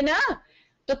लगाओगे ना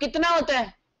तो कितना होता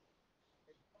है?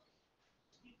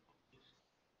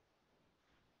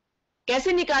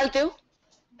 कैसे निकालते हो?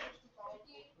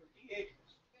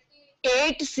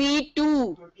 8C2.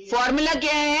 फॉर्मूला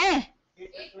क्या है?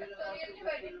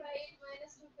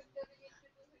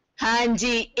 हाँ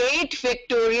जी, 8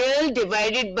 factorial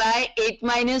divided by 8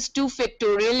 minus 2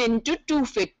 factorial into 2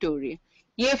 factorial.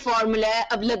 ये फॉर्मूला है.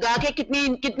 अब लगा के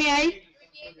कितनी आई?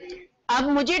 अब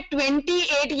मुझे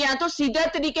 28, या तो सीधा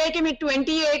तरीका है कि मैं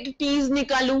 28 टीज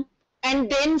निकालूं एंड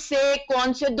देन से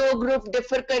कौन से दो ग्रुप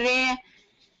डिफर कर रहे हैं.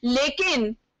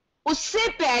 लेकिन उससे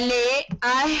पहले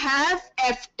आई हैव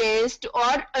एफ टेस्ट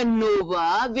और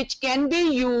ANOVA which can be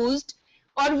used,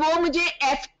 और वो मुझे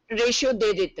एफ रेशियो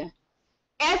दे देता है.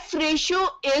 F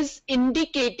ratio is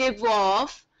indicative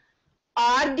of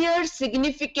are there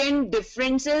significant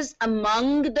differences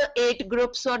among the 8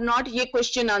 groups और नॉट. ये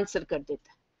क्वेश्चन आंसर कर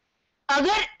देता है.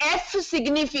 अगर F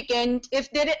significant, if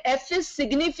there F is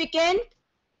significant,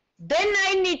 then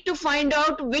I need to find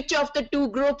out which of the two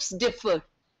groups differ.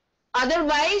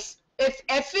 Otherwise, if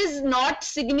F is not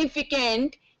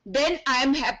significant, then I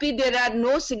am happy there are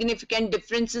no significant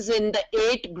differences in the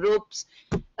 8 groups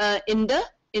in the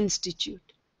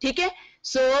institute. ठीक है?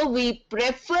 So we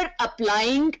prefer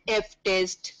applying F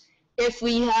test if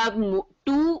we have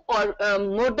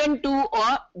more than 2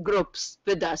 or groups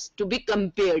with us to be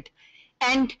compared.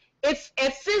 And if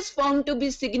F is found to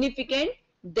be significant,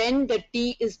 then the T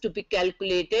is to be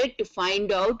calculated to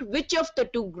find out which of the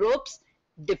two groups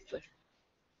differ.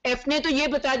 F ने तो ये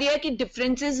बता दिया कि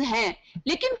differences हैं,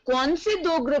 लेकिन कौन से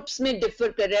दो ग्रुप्स में differ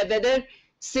कर रहा है? whether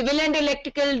civil and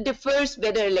electrical differs,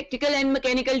 whether electrical and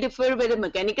mechanical differ, whether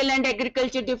mechanical and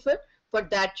agriculture differ. For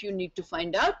that you need to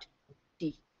find out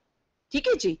T. ठीक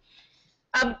है जी.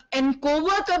 अब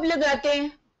एनकोवा कब लगाते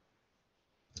हैं?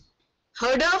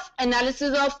 Heard of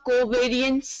analysis of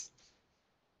covariance?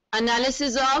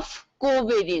 Analysis of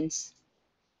covariance.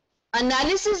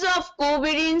 Analysis of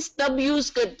covariance तब use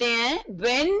करते हैं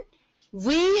when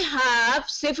we have,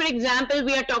 say for example,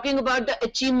 we are talking about the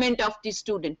achievement of the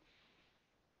student.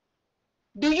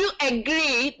 Do you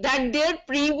agree that their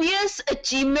previous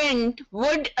achievement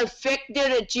would affect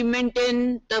their achievement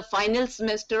in the final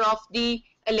semester of the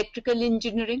electrical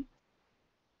engineering?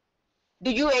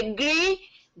 Do you agree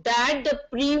that the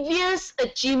previous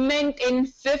achievement in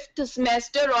 5th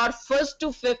semester or 1st to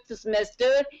 5th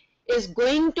semester is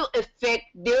going to affect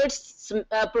their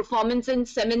performance in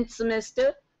 7th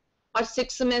semester or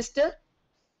 6th semester?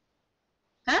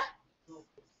 Huh?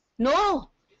 No.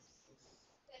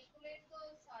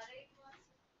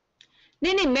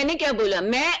 नहीं, मैंने क्या बोला,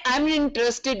 मैं I am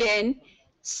interested in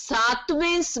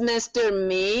 7वें semester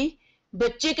में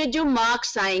बच्चे के जो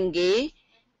marks आएंगे,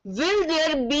 will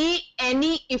there be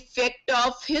any effect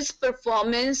of his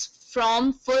performance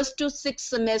from 1st to 6th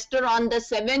semester on the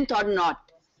 7th or not?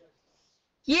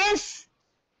 Yes.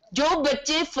 जो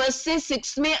बच्चे 1st से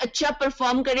 6th में अच्छा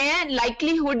परफॉर्म करे हैं,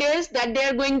 likelihood is that they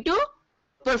are going to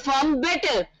perform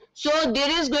better. So there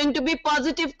is going to be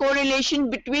positive correlation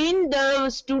between the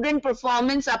student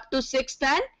performance up to 6th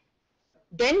and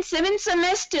then 7th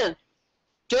semester.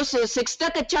 जो 6th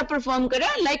तक अच्छा perform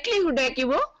करा, likelihood है कि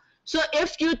वो. So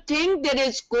if you think there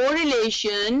is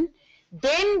correlation,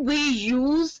 then we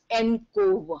use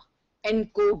ANCOVA.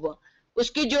 ANCOVA.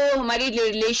 उसकी जो हमारी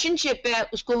relationship है,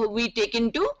 उसको we take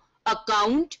into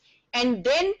account and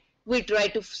then we try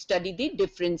to study the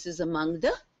differences among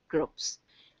the groups.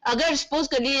 अगर suppose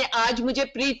करिए आज मुझे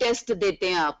प्री टेस्ट देते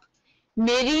हैं आप,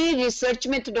 मेरी रिसर्च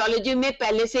मेथोडोलॉजी में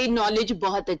पहले से ही नॉलेज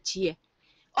बहुत अच्छी है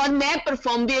और मैं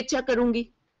परफॉर्म भी अच्छा करूंगी,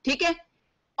 ठीक है,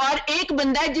 और एक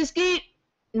बंदा है जिसकी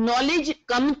नॉलेज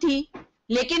कम थी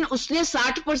लेकिन उसने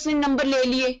 60% नंबर ले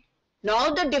लिए, now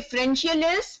the differential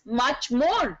is much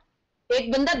more.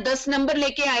 एक बंदा 10 नंबर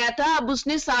लेके आया था, अब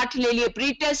उसने 60 ले लिए,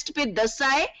 प्री टेस्ट पे 10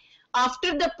 आए,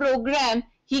 after the programme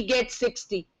he gate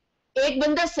 60. एक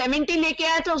बंदा 70 लेके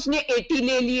आया था, उसने 80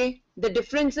 ले लिए. The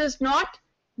difference is not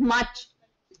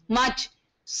much.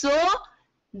 So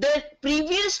the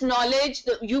previous knowledge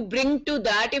that you bring to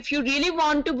that, if you really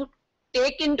want to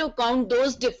take into account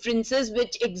those differences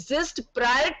which exist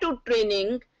prior to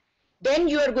training, then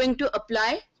you are going to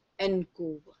apply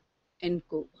ANCOVA.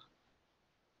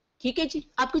 ठीक है जी,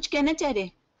 आप कुछ कहना चाह रहे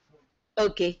हैं?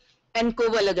 Okay,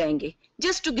 ANCOVA लगाएंगे.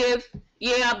 Just to give,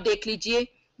 ये आप देख लीजिए,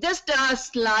 just a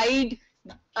slide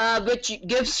which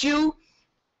gives you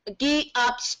कि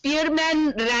आप स्पीयरमैन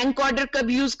रैंक ऑर्डर कब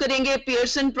यूज करेंगे,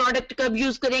 पियर्सन प्रोडक्ट कब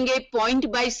यूज करेंगे, पॉइंट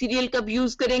बाय सीरियल कब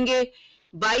यूज करेंगे,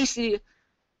 बाय सीरियल,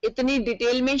 इतनी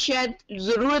डिटेल में शायद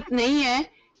जरूरत नहीं है.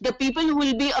 The people who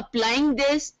will be applying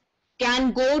this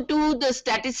can go to the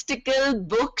statistical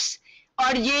books.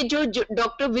 और ये जो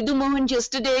doctor विदु Mohan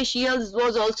yesterday she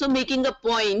was also making a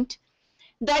point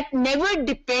that never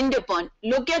depend upon,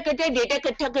 लोग क्या करते हैं, डेटा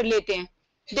इकट्ठा कर लेते हैं,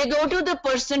 they go to the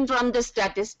person from the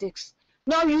statistics.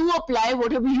 Now you apply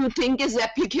whatever you think is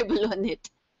applicable on it.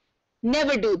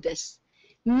 Never do this.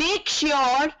 Make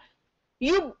sure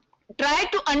you try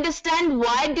to understand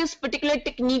why this particular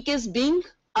technique is being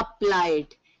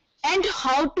applied and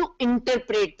how to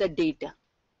interpret the data,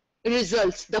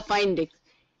 results, the findings.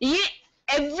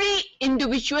 Every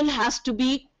individual has to be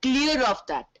clear of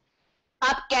that.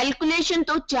 आप calculation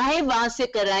तो चाहे वहां से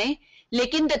कराएं,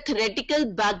 लेकिन the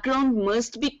theoretical background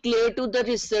must be clear to the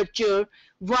researcher.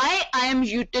 Why I am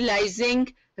utilizing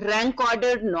rank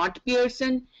order, not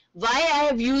Pearson, why I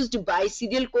have used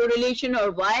biserial correlation, or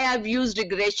why I have used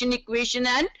regression equation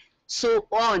and so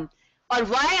on, or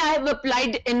why I have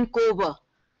applied ANCOVA.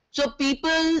 So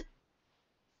people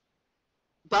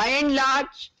by and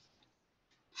large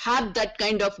have that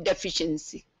kind of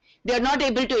deficiency. They are not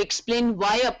able to explain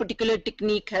why a particular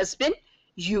technique has been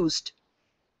used.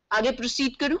 आगे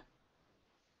proceed करूं?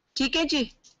 ठीक है जी.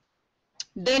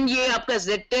 Then ये आपका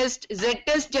Z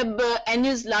test जब n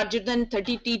is larger than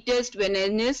 30 t test, when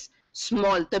n is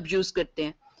small तब use करते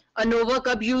हैं. ANOVA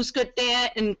कब use करते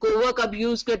हैं, ANCOVA कब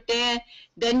use करते हैं.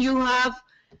 Then you have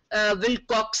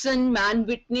Wilcoxon,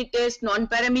 Mann-Whitney test, non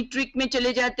parametric में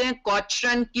चले जाते हैं,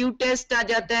 Cochrane Q test आ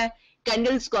जाता है,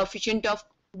 Kendall's coefficient of,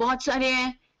 बहुत सारे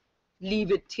हैं,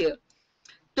 leave it here.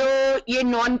 तो ये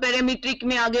non parametric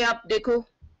में आगे आप देखो,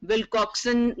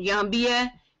 Wilcoxon यहाँ भी है,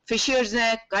 Fisher's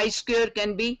है, chi-square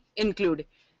can be included.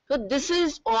 So this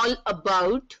is all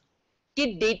about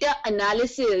कि data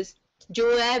analysis जो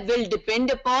है will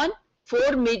depend upon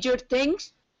 4 major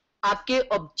things. आपके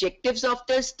objectives of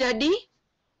the study,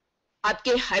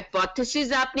 आपके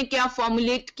hypothesis आपने क्या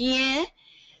formulate किए हैं,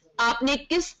 आपने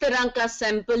किस तरह का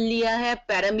sample लिया है,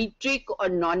 parametric or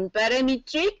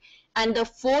non-parametric, and the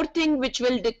 4th thing which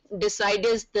will decide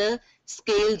is the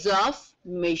scales of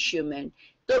measurement.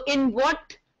 So in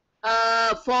what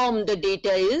form the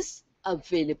data is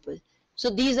available. So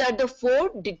these are the 4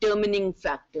 determining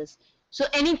factors. So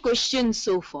any questions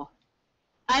so far?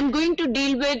 I'm going to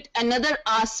deal with another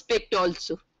aspect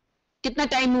also. कितना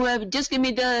time हुआ है? Just give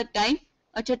me the time.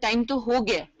 अच्छा, time तो हो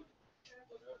गया.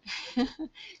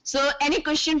 So any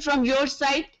question from your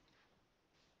side?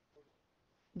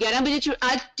 11 बजे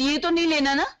आज T तो नहीं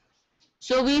लेना ना?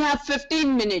 So we have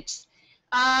 15 minutes.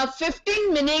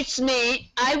 15 minutes में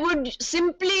I would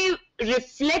simply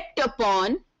reflect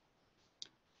upon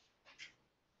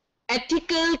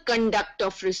ethical conduct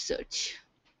of research.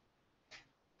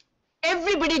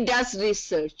 Everybody does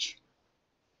research,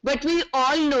 but we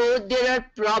all know there are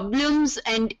problems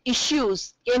and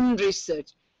issues in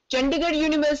research. Chandigarh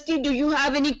University, do you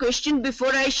have any question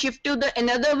before I shift to the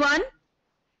another one?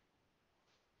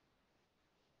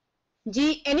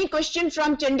 Ji, any question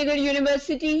from Chandigarh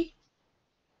University?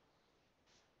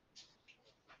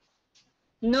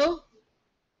 No?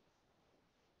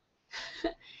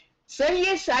 Sir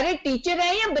ये सारे teacher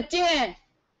हैं या बच्चे हैं?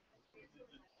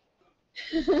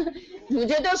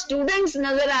 मुझे तो students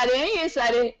नजर आ रहे हैं ये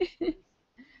सारे.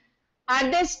 Are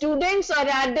they students or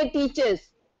are they teachers?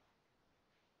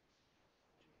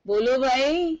 बोलो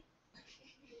भाई.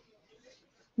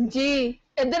 जी,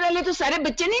 इधर वाले तो सारे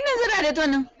बच्चे नहीं नजर आ रहे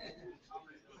थानू.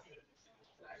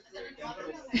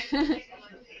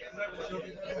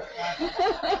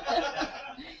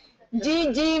 जी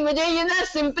जी, मुझे ये ना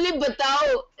सिंपली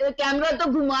बताओ, कैमरा तो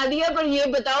घुमा दिया, पर ये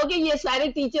बताओ कि ये सारे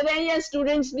टीचर हैं या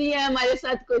स्टूडेंट्स भी हैं हमारे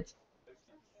साथ कुछ.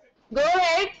 Go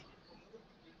ahead.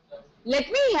 Let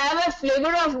me have a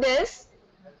flavor of this.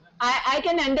 I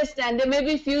can understand. There may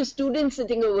be few students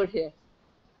sitting over here.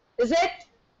 Is it?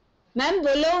 Ma'am,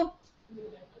 bolo.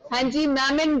 हाँ जी,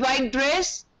 ma'am in white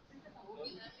dress.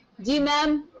 Ji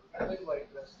ma'am.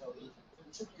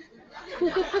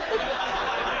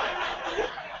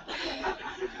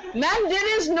 Ma'am,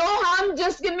 there is no harm.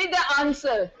 Just give me the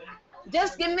answer.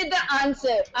 Just give me the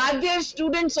answer. Are there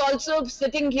students also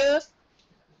sitting here?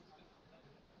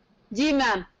 Ji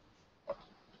ma'am.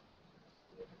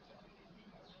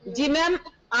 Ji ma'am.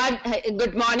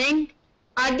 Good morning.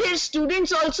 Are there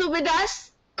students also with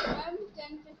us? Ma'am,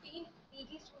 10, 15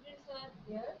 PG students are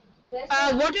there.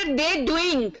 What are they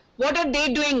doing? What are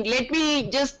they doing? Let me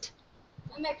just.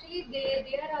 Actually,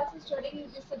 they are also studying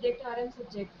this subject, RM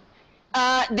subject.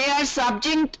 They are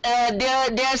subject.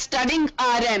 They are studying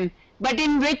RM, but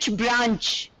in which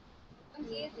branch?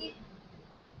 CSC.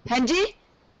 हाँ जी.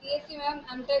 CSC ma'am,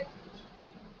 MTech.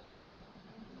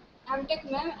 MTech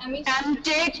ma'am,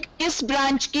 MTech किस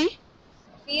branch की?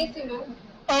 CSC ma'am.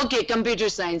 Okay, computer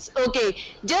science. Okay,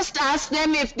 just ask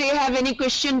them if they have any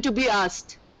question to be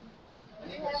asked.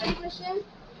 Do you have any question?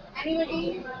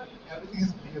 Anybody? Everything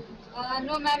is clear.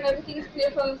 No ma'am, everything is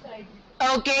clear from the side.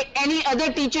 Okay, any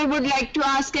other teacher would like to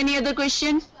ask any other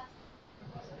question?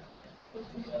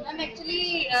 Ma'am,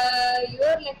 actually,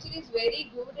 your lecture is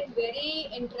very good and very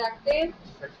interactive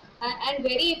and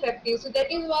very effective. So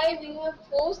that is why we have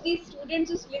forced these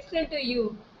students to listen to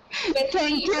you.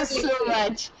 Thank you so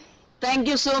much. Thank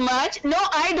you so much. No,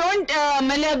 I don't.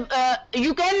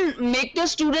 You can make the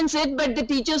students sit, but the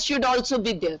teachers should also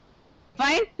be there.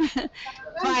 Fine?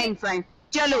 Fine, fine.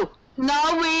 Chalo.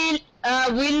 Now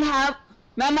we'll have.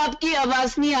 Ma'am, आपकी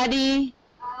आवाज नहीं आ रही.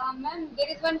 Ma'am, there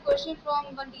is one question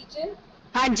from one teacher.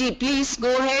 हाँ जी, please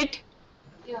go ahead.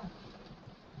 Yeah.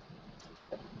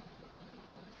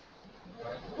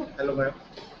 Hello, ma'am.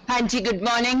 हाँ जी, good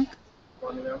morning.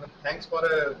 Morning, ma'am. Thanks for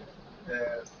a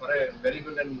very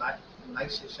good and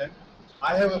nice session.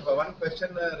 I have one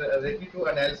question related to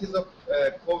analysis of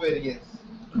covariance.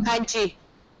 हाँ जी.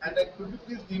 And could you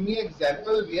please give me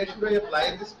example where should I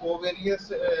apply this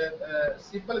covariance?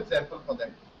 Simple example for that.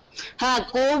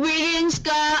 हाँ, covariance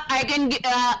का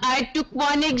I took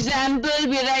one example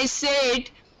where I said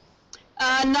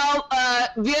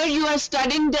where you are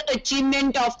studying the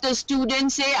achievement of the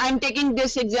student. Say I'm taking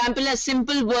this example as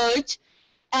simple words,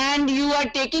 and you are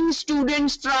taking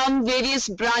students from various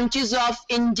branches of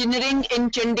engineering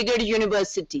in Chandigarh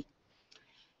University.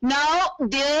 Now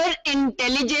their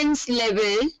intelligence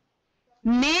level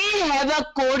may have a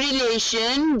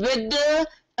correlation with the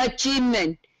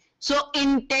achievement. So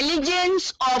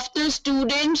intelligence of the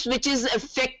students, which is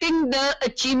affecting the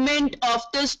achievement of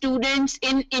the students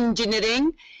in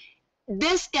engineering,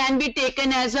 this can be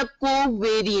taken as a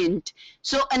covariant.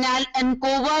 So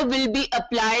ANCOVA will be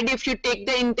applied if you take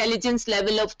the intelligence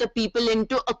level of the people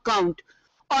into account.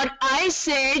 Or I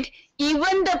said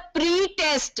even the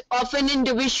pre-test of an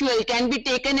individual can be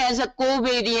taken as a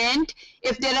covariant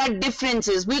if there are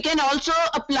differences. We can also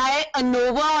apply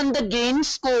ANOVA on the gain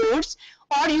scores,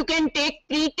 or you can take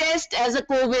pre-test as a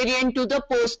covariant to the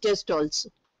post-test also.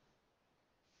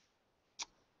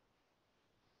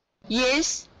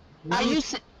 Yes? Are you...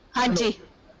 हाँ जी.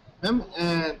 Ma'am,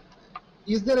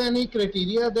 is there any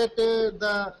criteria that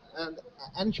the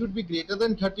n should be greater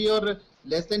than 30 or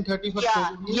less than 30 for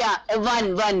covariance? Yeah,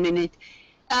 one minute.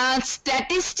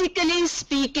 Statistically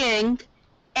speaking,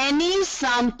 any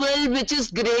sample which is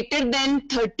greater than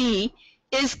 30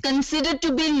 is considered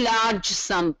to be large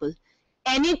sample.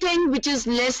 Anything which is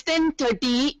less than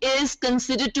 30 is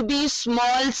considered to be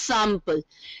small sample.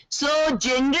 So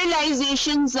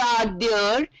generalizations are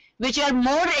there which are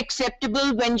more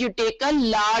acceptable when you take a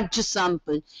large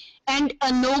sample. And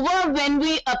ANOVA, when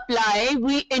we apply,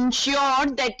 we ensure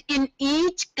that in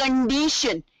each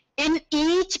condition,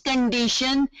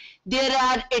 there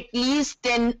are at least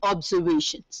 10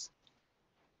 observations.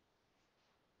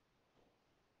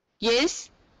 Yes?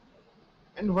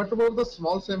 And what about the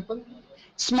small sample?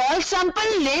 Small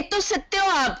sample ले तो सकते हो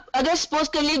आप. अगर suppose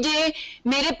कर लीजिए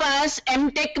मेरे पास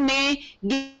MTech में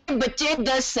बच्चे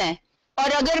 10 हैं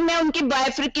और अगर मैं उनकी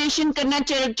बाइफ्रिकेशन करना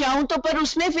चाहूँ तो पर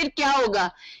उसमें फिर क्या होगा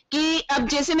कि अब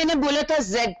जैसे मैंने बोला था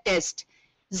जेड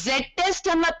टेस्ट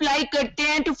हम अप्लाई करते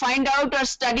हैं टू फाइंड आउट और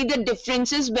study the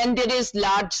differences when there is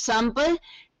large sample.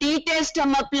 T test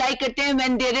हम अप्लाई करते हैं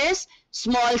when there is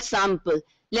small sample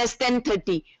less than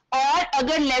 30. और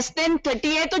अगर लेस देन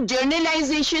 30 है तो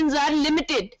जर्नलाइजेशंस आर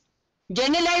लिमिटेड,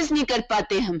 जर्नलाइज नहीं कर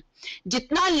पाते हम.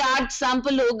 जितना लार्ज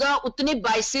सैंपल होगा उतने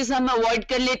बाइसेस हम अवॉइड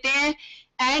कर लेते हैं.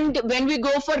 And when we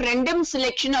go for random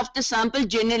selection of the sample,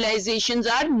 जर्नलाइजेशंस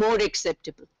are more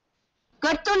acceptable.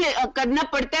 करना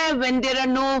पड़ता है when there are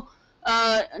no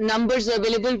numbers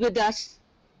available with us.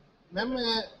 Ma'am,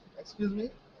 excuse me.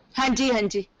 हाँ जी, हाँ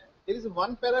जी. There is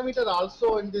one parameter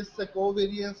also in this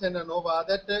covariance and ANOVA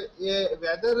that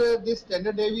whether this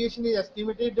standard deviation is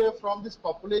estimated from this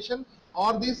population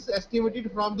or this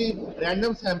estimated from the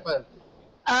random sample.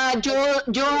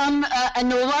 जो हम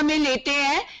ANOVA में लेते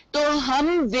हैं तो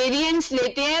हम variance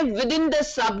लेते हैं with in the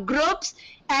sub groups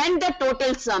and the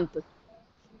total sample,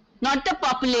 not the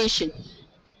population,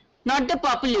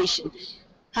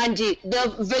 हाँ जी.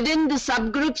 With in the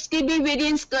sub groups की भी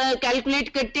वेरिएंस कैलकुलेट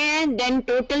करते हैं, देन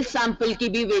टोटल सैंपल की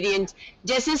भी वेरिएंस.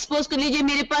 जैसे सपोज कर लीजिए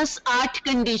मेरे पास 8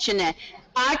 कंडीशन है,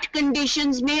 8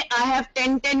 कंडीशंस में I have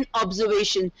 10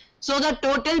 observation, so the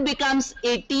total becomes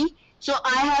 80. So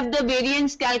I have the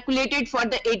variance calculated for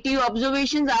the 80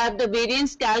 observations. I have the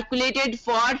variance calculated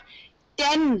for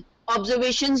 10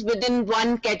 observations within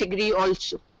one category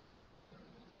also.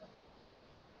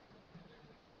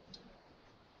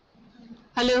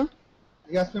 Hello?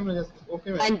 Yes, ma'am. Yes.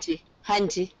 Okay, ma'am. Hanji,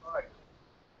 Hanji. All right.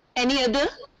 Any other?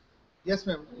 Yes,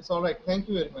 ma'am. It's all right. Thank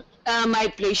you very much. My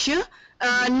pleasure.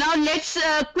 Now let's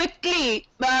quickly,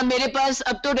 मेरे पास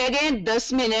अब तो रह गए 10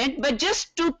 minute, but just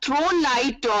to throw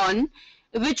light on,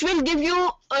 which will give you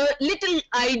a little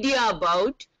idea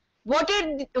about what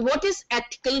is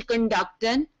ethical conduct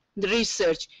and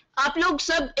research. आप लोग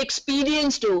सब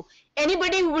experienced हो.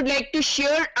 Anybody who would like to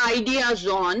share ideas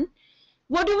on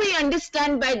what do we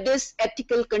understand by this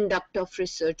ethical conduct of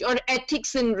research or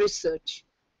ethics in research?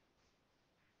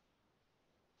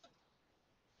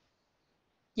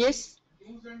 Yes?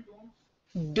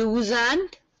 Do's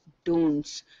and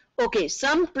don'ts. Okay,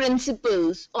 some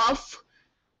principles of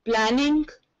planning,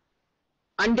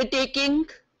 undertaking,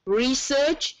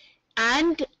 research,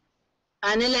 and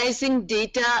analyzing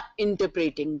data,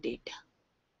 interpreting data,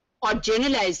 or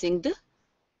generalizing the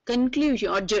conclusion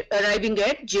or arriving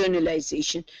at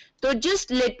generalization. So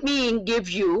just let me give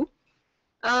you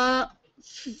a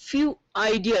few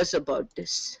ideas about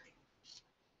this.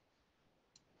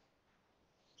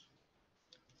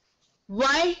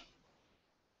 Why?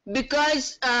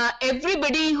 Because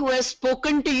everybody who has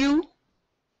spoken to you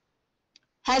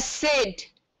has said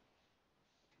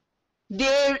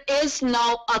there is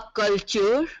now a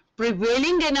culture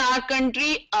prevailing in our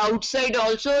country, outside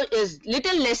also, is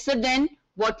little lesser than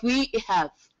what we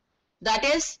have. That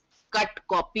is cut,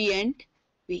 copy and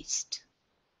paste.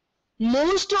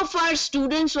 Most of our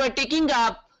students who are taking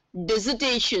up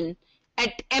dissertation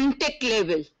at MTech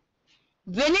level,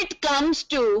 when it comes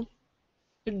to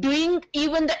doing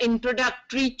even the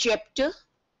introductory chapter,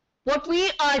 what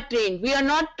we are trained, we are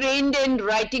not trained in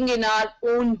writing in our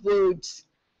own words.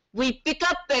 We pick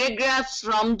up paragraphs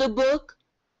from the book,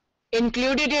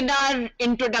 included in our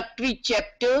introductory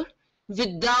chapter,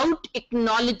 without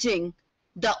acknowledging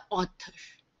the author.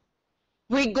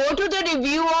 We go to the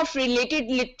review of related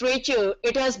literature.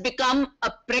 It has become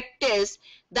a practice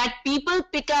that people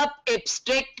pick up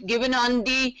abstract given on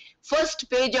the first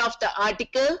page of the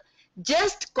article,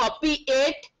 just copy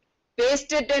it,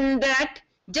 paste it in that,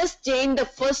 just change the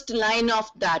first line of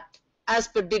that as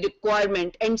per the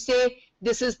requirement and say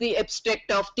this is the abstract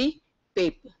of the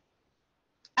paper.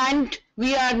 And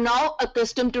we are now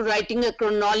accustomed to writing a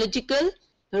chronological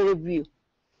review.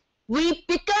 We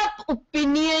pick up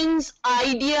opinions,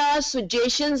 ideas,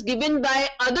 suggestions given by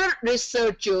other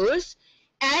researchers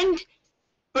and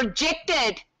project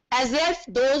it as if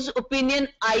those opinion,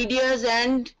 ideas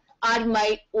and are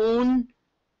my own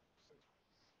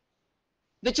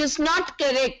which is not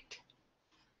correct.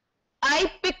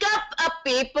 I pick up a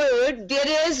paper,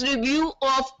 there is review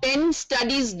of 10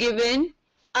 studies given.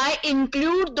 I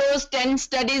include those 10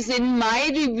 studies in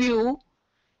my review,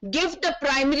 give the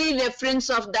primary reference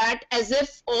of that as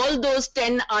if all those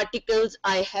 10 articles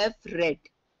I have read.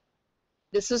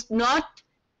 This is not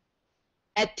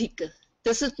ethical.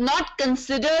 This is not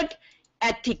considered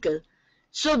ethical.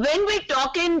 So when we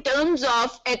talk in terms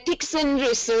of ethics in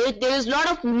research, there is a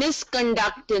lot of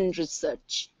misconduct in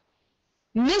research.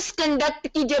 Misconduct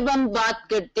की जब हम बात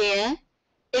करते हैं,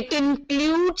 it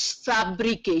includes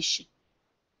fabrication.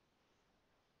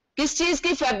 किस चीज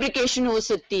की fabrication हो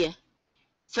सकती है?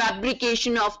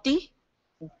 Fabrication of the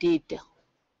data.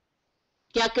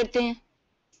 क्या करते हैं?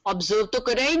 Observe तो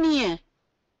करा ही नहीं है.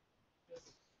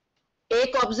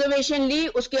 एक ऑब्जर्वेशन ली,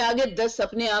 उसके आगे 10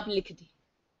 अपने आप लिख दी.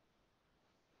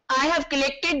 I have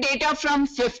collected data from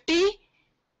 50,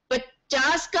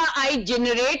 50 का I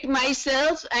generate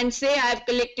myself and say I have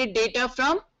collected data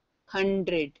from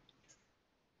 100.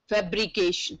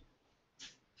 Fabrication.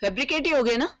 Fabricate ही हो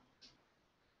गया ना?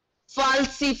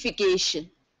 Falsification.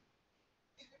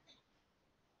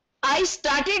 I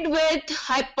started with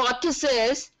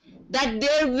hypothesis that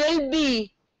there will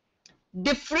be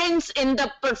difference in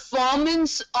the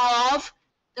performance of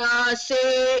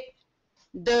say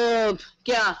the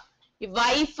क्या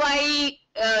wifi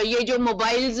ये जो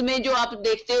mobiles में जो आप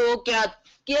देखते हो क्या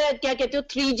क्या क्या कहते हो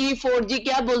 3G 4G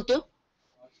क्या बोलते हो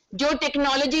जो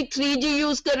टेक्नोलॉजी 3G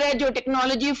यूज कर रहा है जो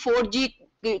टेक्नोलॉजी 4G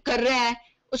कर रहा है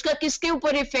उसका किसके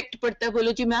ऊपर इफेक्ट पड़ता है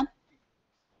बोलो जी ma'am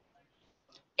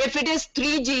if it is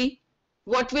 3G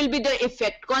what will be the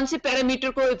effect कौन से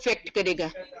पैरामीटर को इफेक्ट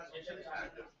करेगा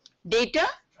data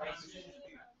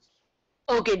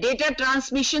okay data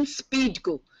transmission speed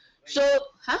को so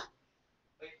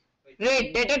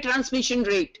rate data transmission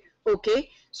rate okay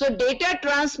so data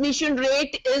transmission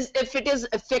rate is if it is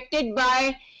affected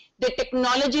by the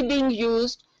technology being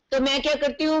used तो मैं क्या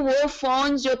करती हूँ वो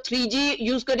फोन जो 3G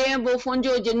यूज कर रहे हैं वो फोन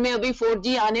जो जिनमें अभी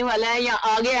 4G आने वाला है या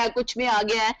आ गया है कुछ में आ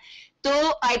गया है तो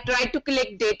I try to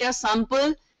collect data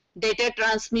sample data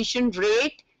transmission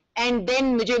rate and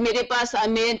then मुझे मेरे पास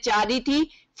मैं चाह रही थी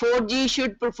 4G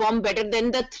should perform better than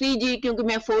the 3G क्योंकि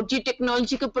मैं 4G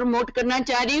टेक्नोलॉजी को प्रमोट करना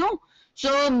चाह रही हूँ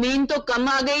सो मीन तो कम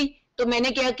आ गई तो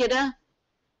मैंने क्या किया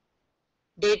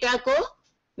डेटा को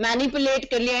मैनिपुलेट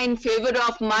कर लिया in favor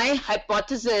of my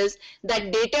hypothesis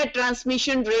that data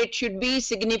transmission rate should be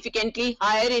significantly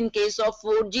higher in case of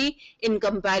 4G in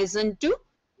comparison to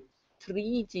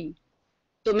 3G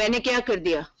तो मैंने क्या कर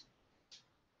दिया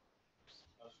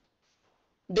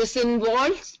This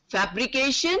involves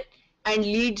fabrication and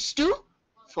leads to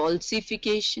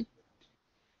falsification.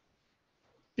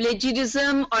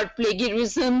 Plagiarism or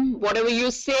plagiarism, whatever you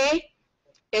say,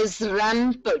 is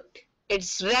rampant.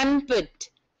 It's rampant.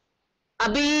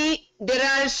 Abhi, there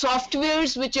are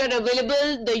softwares which are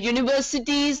available, the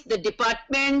universities, the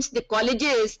departments, the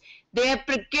colleges, they have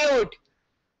procured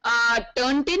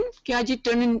Turnitin, क्या जी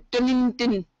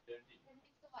Turnitin?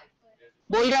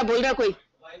 बोल रहा कोई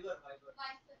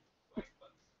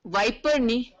wiper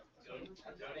नहीं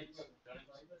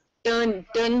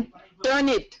turn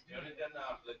it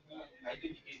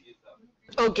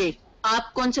okay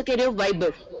आप कौन सा कह रहे हो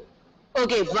Viber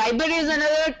okay viber is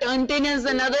another turnitin is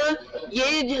another ये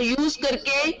यूज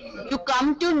करके you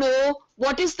come to know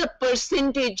what is the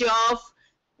percentage of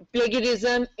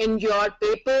plagiarism in your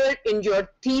paper in your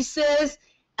thesis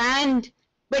and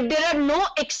but there are no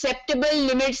acceptable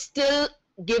limits still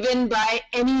given by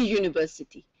any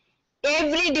university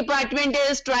every department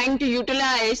is trying to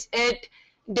utilize it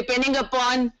depending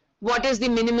upon what is the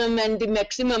minimum and the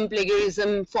maximum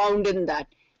plagiarism found in that.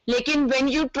 Lekin when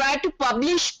you try to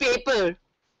publish paper,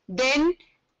 then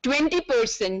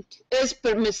 20% is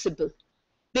permissible.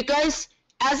 Because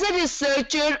as a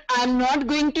researcher, I'm not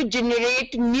going to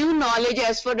generate new knowledge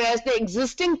as far as the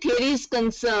existing theory is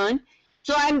concerned.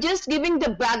 So I'm just giving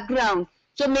the background.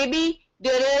 So maybe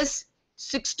there is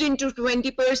 16 to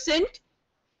 20%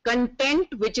 content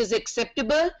which is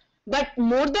acceptable, but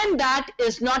more than that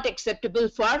is not acceptable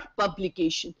for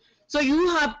publication. So you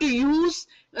have to use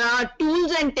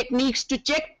tools and techniques to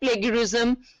check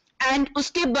plagiarism and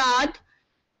उसके बाद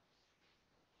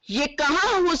ये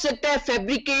कहाँ हो सकता है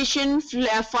fabrication,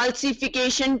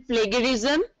 falsification,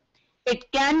 plagiarism?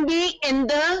 It can be in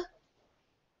the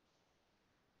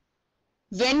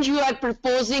when you are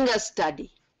proposing a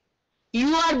study.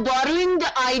 You are borrowing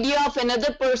the idea of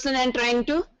another person and trying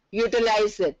to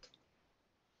utilize it.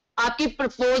 आपकी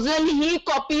proposal ही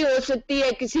copy हो सकती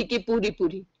है किसी की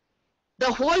पूरी.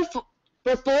 The whole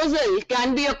proposal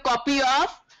can be a copy of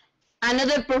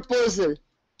another proposal.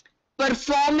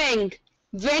 Performing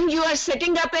when you are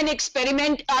setting up an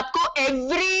experiment, आपको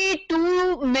every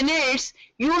 2 minutes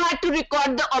you had to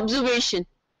record the observation.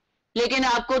 लेकिन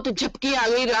आपको तो झपकी आ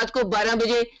गई, रात को 12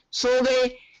 बजे सो गए,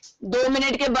 2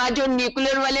 मिनट के बाद जो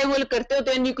न्यूक्लियर वाले वो करते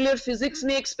होते हैं न्यूक्लियर फिजिक्स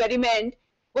में एक्सपेरिमेंट,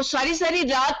 वो सारी सारी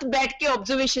रात बैठ के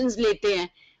ऑब्जर्वेशंस लेते हैं,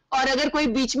 और अगर कोई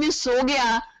बीच में सो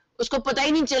गया उसको पता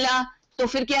ही नहीं चला तो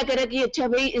फिर क्या करा कि अच्छा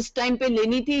भाई इस टाइम पे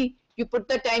लेनी थी, you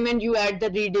put the time and you add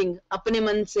the reading अपने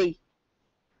मन से ही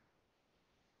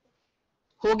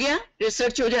हो गया,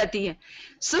 रिसर्च हो जाती है.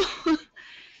 सो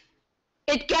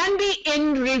it can be in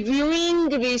reviewing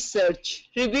research.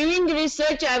 Reviewing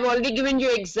research, I have already given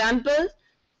you example.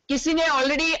 किसी ने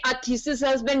already a thesis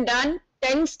has been done,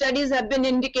 10 studies have been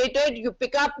indicated, you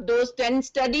pick up those 10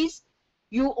 studies,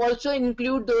 you also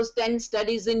include those 10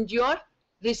 studies in your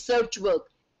research work,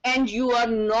 and you are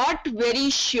not very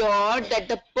sure that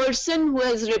the person who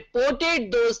has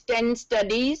reported those 10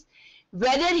 studies,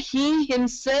 whether he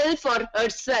himself or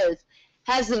herself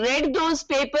has read those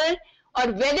papers, or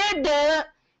whether the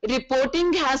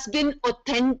reporting has been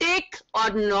authentic or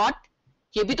not,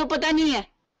 ये भी तो पता नहीं है.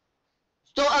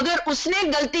 तो अगर उसने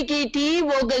गलती की थी,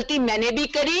 वो गलती मैंने भी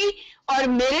करी और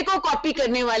मेरे को कॉपी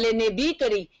करने वाले ने भी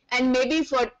करी, and maybe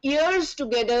for years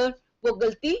together वो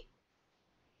गलती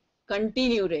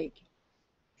कंटिन्यू रहेगी.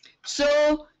 So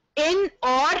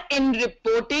in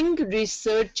reporting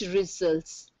research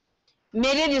results,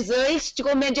 मेरे रिजल्ट्स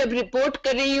को मैं जब रिपोर्ट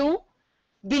कर रही हूं,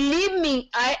 believe me,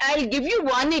 I'll give you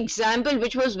one example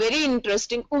which was very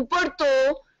interesting. ऊपर तो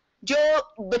जो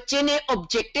बच्चे ने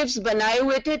objectives बनाए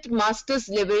हुए थे master's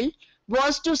level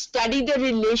was to study the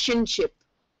relationship.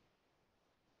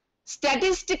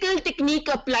 Statistical technique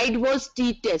applied was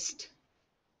t-test.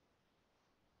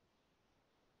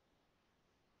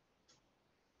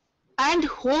 And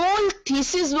whole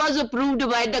thesis was approved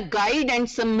by the guide and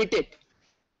submitted.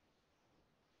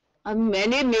 अब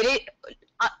मैंने मेरे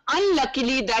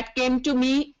unluckily that came to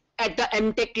me at the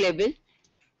MTech level.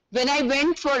 When I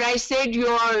went for, I said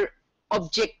your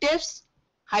objectives,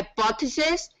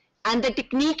 hypothesis and the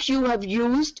technique you have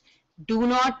used do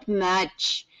not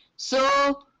match. So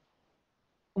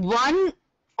one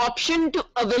option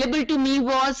available to me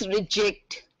was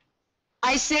reject.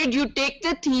 I said you take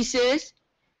the thesis,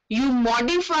 you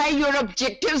modify your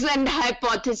objectives and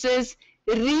hypothesis,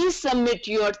 resubmit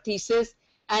your thesis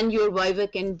and your viva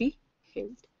can be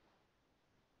held.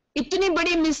 इतनी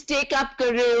बड़ी mistake आप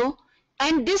कर रहे हो,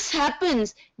 and this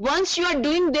happens once you are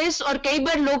doing this. और कई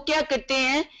बार लोग क्या करते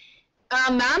हैं,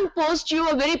 ma'am post you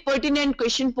a very pertinent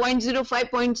question, 0.05,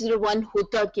 0.01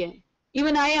 होता क्या है?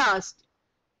 Even I asked,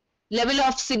 level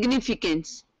of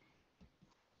significance.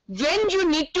 When you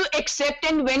need to accept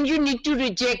and when you need to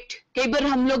reject, कई बार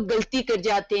हम लोग गलती कर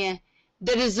जाते हैं.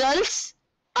 The results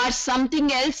are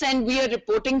something else and we are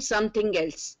reporting something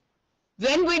else.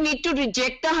 When we need to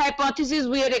reject the hypothesis,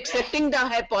 we are accepting the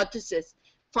hypothesis,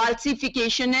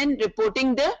 falsification and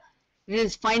reporting the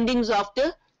findings of the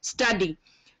study.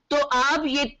 तो अब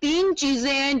ये तीन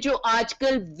चीजें हैं जो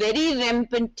आजकल very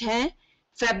rampant हैं,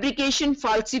 fabrication,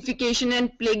 falsification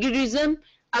and plagiarism.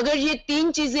 अगर ये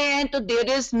तीन चीजें हैं तो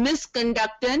there is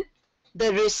misconduct in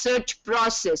the research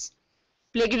process.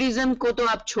 Plagiarism को तो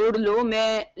आप छोड़ लो,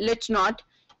 मैं let's not.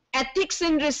 Ethics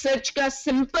in research का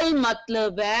simple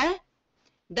मतलब है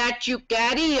that you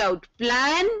carry out,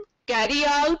 plan, carry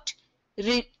out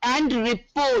and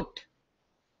report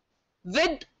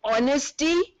with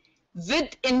honesty,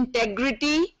 with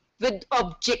integrity, with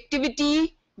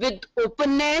objectivity, with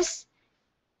openness,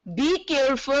 be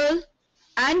careful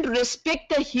and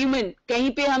respect the human.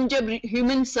 कहीं पे हम जब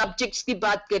human subjects की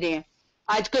बात करें हैं,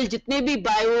 आजकल जितने भी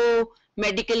bio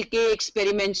medical के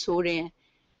experiments हो रहे हैं,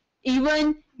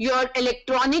 even your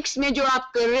electronics में जो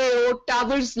आप कर रहे हो,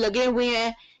 towers लगे हुए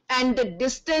हैं, and the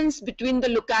distance between the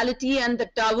locality and the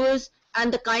towers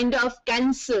and the kind of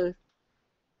cancer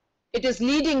it is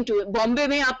leading to. Bombay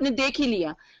में आपने देख ही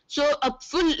लिया. So a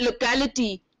full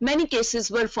locality, many cases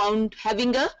were found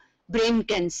having a brain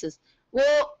cancer. वो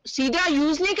सीधा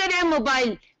use नहीं कर रहे हैं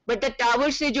मोबाइल, but the tower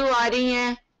से जो आ रही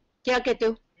हैं, क्या कहते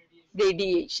हो,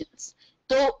 radiations.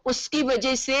 तो उसकी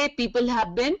वजह से people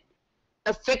have been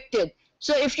affected.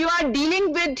 So if you are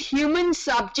dealing with human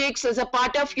subjects as a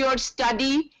part of your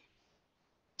study,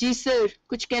 ji sir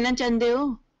कुछ कहना चाहते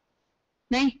हो?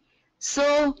 नहीं.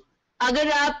 So अगर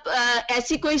आप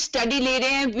ऐसी कोई स्टडी ले रहे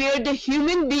हैं where the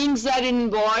human beings are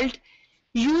involved,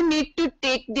 you need to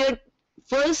take their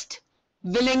first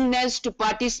willingness to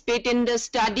participate in the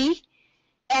study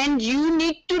and you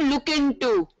need to look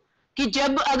into कि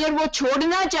जब अगर वो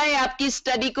छोड़ना चाहे आपकी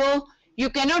स्टडी को, you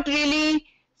cannot really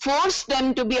force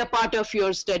them to be a part of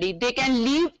your study. They can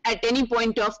leave at any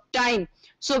point of time.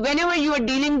 So whenever you are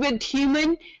dealing with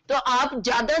human, तो आप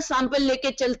ज़्यादा sample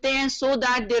लेके चलते हैं, so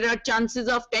that there are chances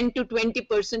of 10 to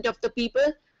 20% of the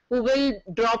people who will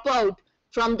drop out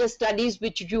from the studies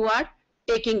which you are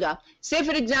taking up. Say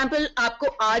for example, आपको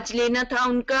आज लेना था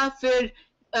उनका, फिर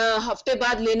हफ्ते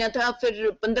बाद लेना था,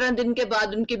 फिर 15 दिन के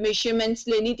बाद उनकी measurements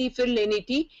लेनी थी, फिर लेनी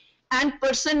थी, and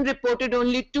person reported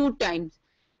only 2 times.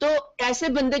 तो ऐसे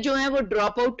बंदे जो हैं वो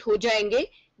ड्रॉप आउट हो जाएंगे,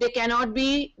 they cannot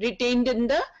be retained in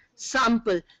the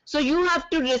sample. So you have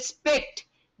to respect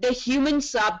the human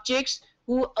subjects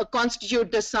who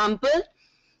constitute the sample.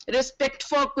 Respect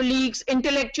for colleagues,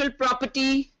 intellectual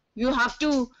property, you have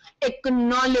to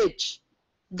acknowledge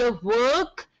the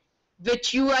work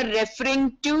which you are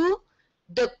referring to,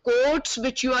 the quotes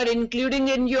which you are including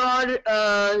in your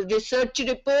research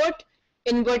report,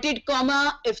 inverted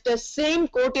comma, if the same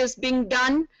quote is being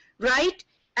done, right?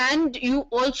 And you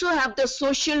also have the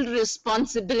social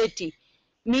responsibility.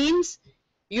 Means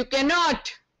you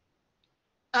cannot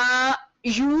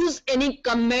use any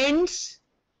comments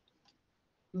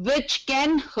which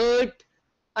can hurt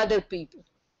other people,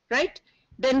 right?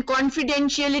 Then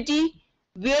confidentiality,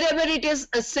 wherever it is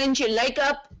essential, like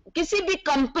आप किसी भी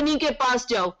company के पास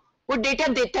जाओ, वो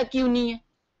data देता क्यों नहीं है?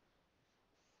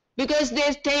 Because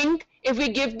they think if we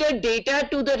give the data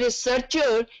to the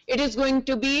researcher, it is going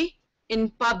to be in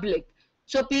public.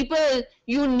 So people,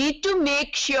 you need to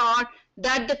make sure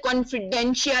that the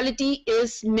confidentiality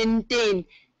is maintained.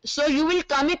 So you will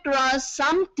come across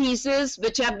some theses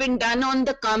which have been done on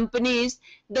the companies,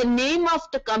 the name of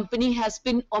the company has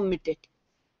been omitted.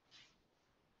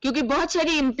 क्योंकि बहुत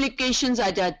सारी implications आ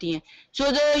जाती हैं.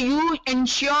 So you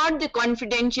ensure the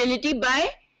confidentiality by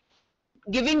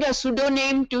giving a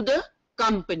pseudonym to the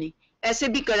company. ऐसे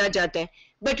भी करा जाता है.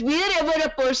 But wherever a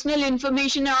personal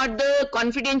information or the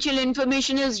confidential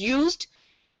information is used,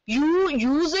 you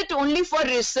use it only for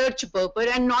research purpose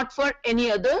and not for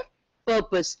any other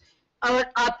purpose.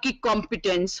 और आपकी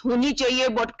competence होनी चाहिए.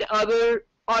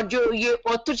 और जो ये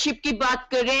authorship की बात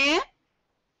कर रहे हैं,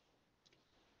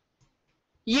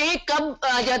 ये कब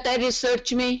आ जाता है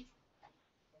research में?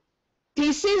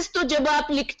 Thesis तो जब आप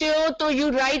लिखते हो तो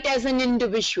you write as an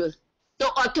individual, तो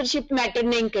authorship matter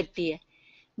नहीं करती है.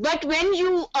 But when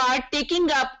you are taking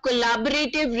up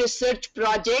collaborative research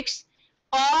projects,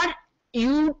 or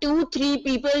you 2-3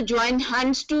 people join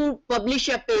hands to publish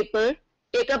a paper,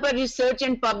 take up a research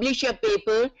and publish a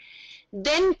paper,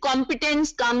 then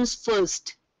competence comes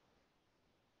first.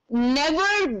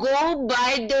 Never go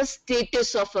by the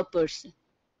status of a person.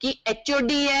 कि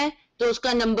HOD है तो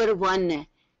उसका number 1 है,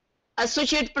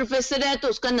 associate professor है तो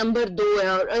उसका number 2 है,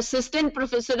 और assistant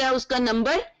professor है उसका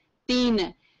number 3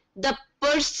 है. The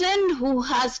person who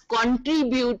has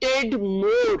contributed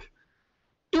more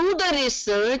to the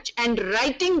research and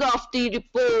writing of the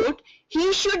report,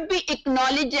 he should be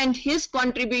acknowledged and his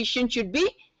contribution should be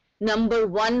number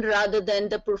 1 rather than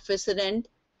the professor and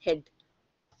head.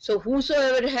 So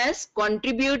whosoever has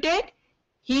contributed,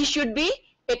 he should be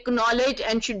acknowledged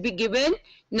and should be given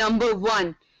number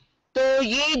 1. तो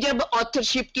ये जब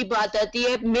authorship की बात आती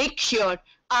है, make sure.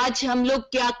 आज हम लोग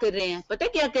क्या कर रहे हैं, पता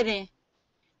है क्या कर रहे हैं?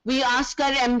 We ask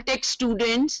our MTech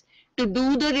students to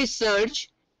do the research,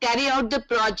 carry out the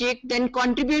project, then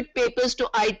contribute papers to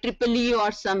IEEE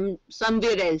or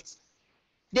somewhere else.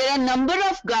 There are a number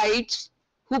of guides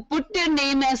who put their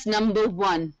name as number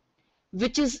 1,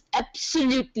 which is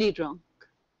absolutely wrong.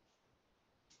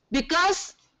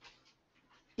 Because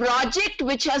project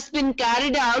which has been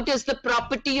carried out is the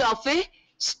property of a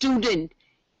student.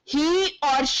 He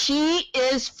or she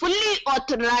is fully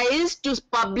authorized to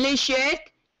publish it,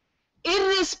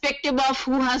 irrespective of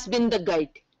who has been the guide.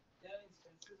 There are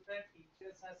instances where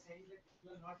teachers are saying that you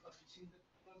are not publishing the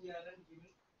paper, we aren't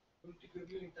going to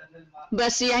give you internal marks.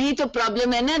 बस यही तो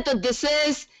problem है ना. तो this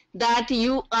is that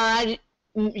you are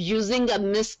using a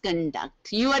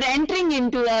misconduct. You are entering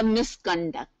into a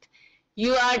misconduct.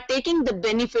 You are taking the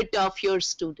benefit of your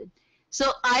student. So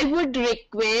I would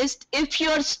request, if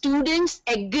your students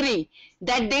agree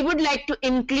that they would like to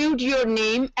include your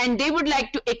name and they would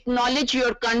like to acknowledge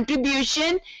your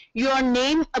contribution, your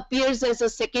name appears as a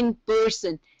second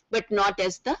person, but not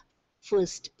as the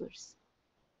first person.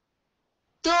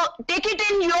 So take it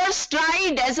in your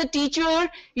stride. As a teacher,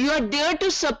 you are there to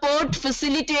support,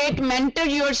 facilitate, mentor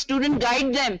your student,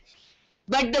 guide them.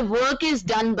 But the work is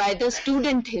done by the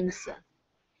student himself.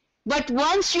 But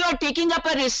once you are taking up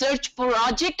a research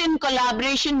project in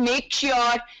collaboration, make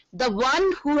sure the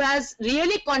one who has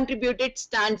really contributed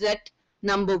stands at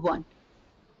number 1.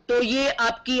 तो ये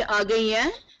आपकी आ गई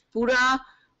है पूरा.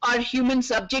 और human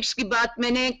subjects की बात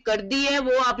मैंने कर दी है,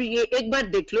 वो आप ये एक बार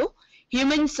देख लो.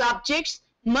 Human subjects,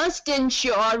 must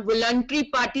ensure voluntary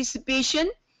participation.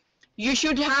 You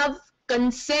should have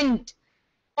consent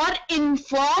or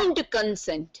informed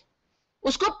consent.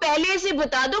 उसको पहले से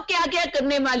बता दो क्या क्या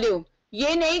करने वाले हो.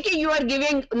 ये नहीं कि you are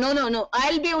giving, no,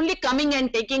 I'll be only coming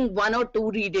and taking 1 or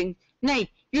 2 readings. नहीं,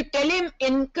 you tell him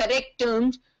in correct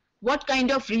terms what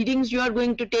kind of readings you are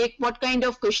going to take, what kind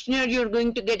of questionnaire you are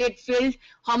going to get it filled,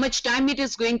 how much time it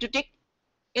is going to take.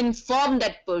 Inform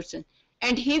that person,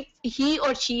 and if he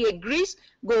or she agrees,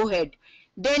 go ahead.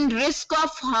 Then risk of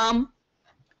harm,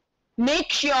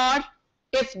 make sure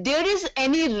if there is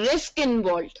any risk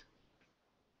involved,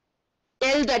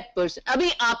 tell that person. अभी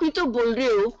आप ही तो बोल रहे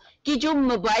हो कि जो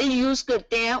mobile use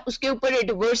करते हैं उसके ऊपर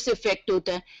एडवर्स इफेक्ट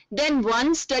होता है. Then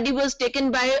one study was taken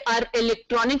by our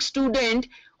electronic student,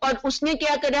 और उसने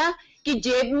क्या करा कि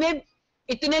जेब में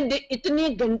इतने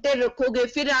घंटे रखोगे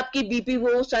फिर आपकी बीपी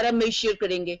वो सारा मेजर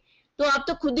करेंगे, तो आप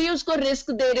तो खुद ही उसको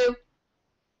रिस्क दे रहे हो.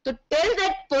 तो tell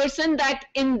that person that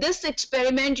in this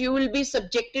experiment you will be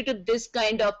subjected to this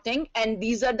kind of thing and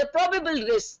these are the probable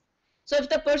risks. So if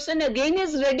the person again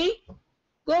is ready,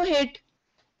 go ahead.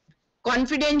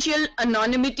 Confidential,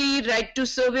 anonymity, right to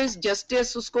service,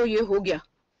 justice, उसको ये हो गया.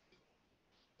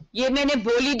 ये मैंने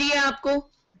बोल ही दिया आपको.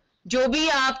 जो भी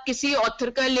आप किसी ऑथर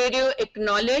का ले रहे हो,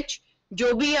 एक्नॉलेज.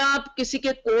 जो भी आप किसी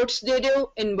के कोट्स दे रहे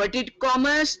हो, इन्वर्टेड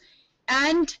कॉमर्स,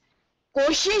 एंड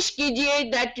कोशिश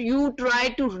कीजिए that you try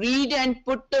to read and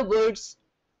put the words,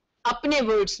 अपने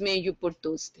words में you put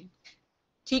those things.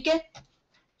 ठीक है?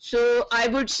 So I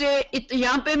would say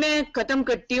यहाँ पे मैं खत्म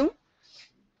करती हूँ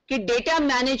कि data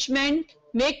management,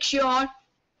 make sure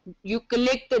you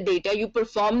collect the data, you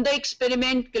perform the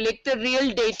experiment, collect the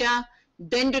real data,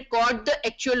 then record the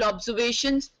actual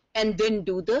observations and then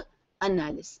do the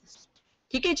analysis.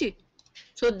 ठीक है जी?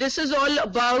 So this is all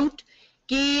about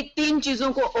कि 3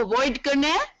 चीजों को avoid करना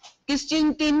है. किस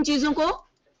 3 चीजों को?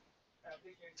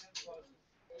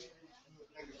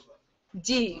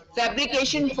 जी,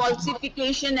 फैब्रिकेशन,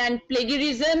 फॉल्सिफिकेशन एंड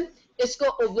प्लेगरिज्म, इसको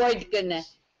अवॉइड करना है.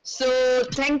 So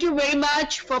thank you very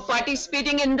much for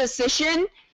participating in the session.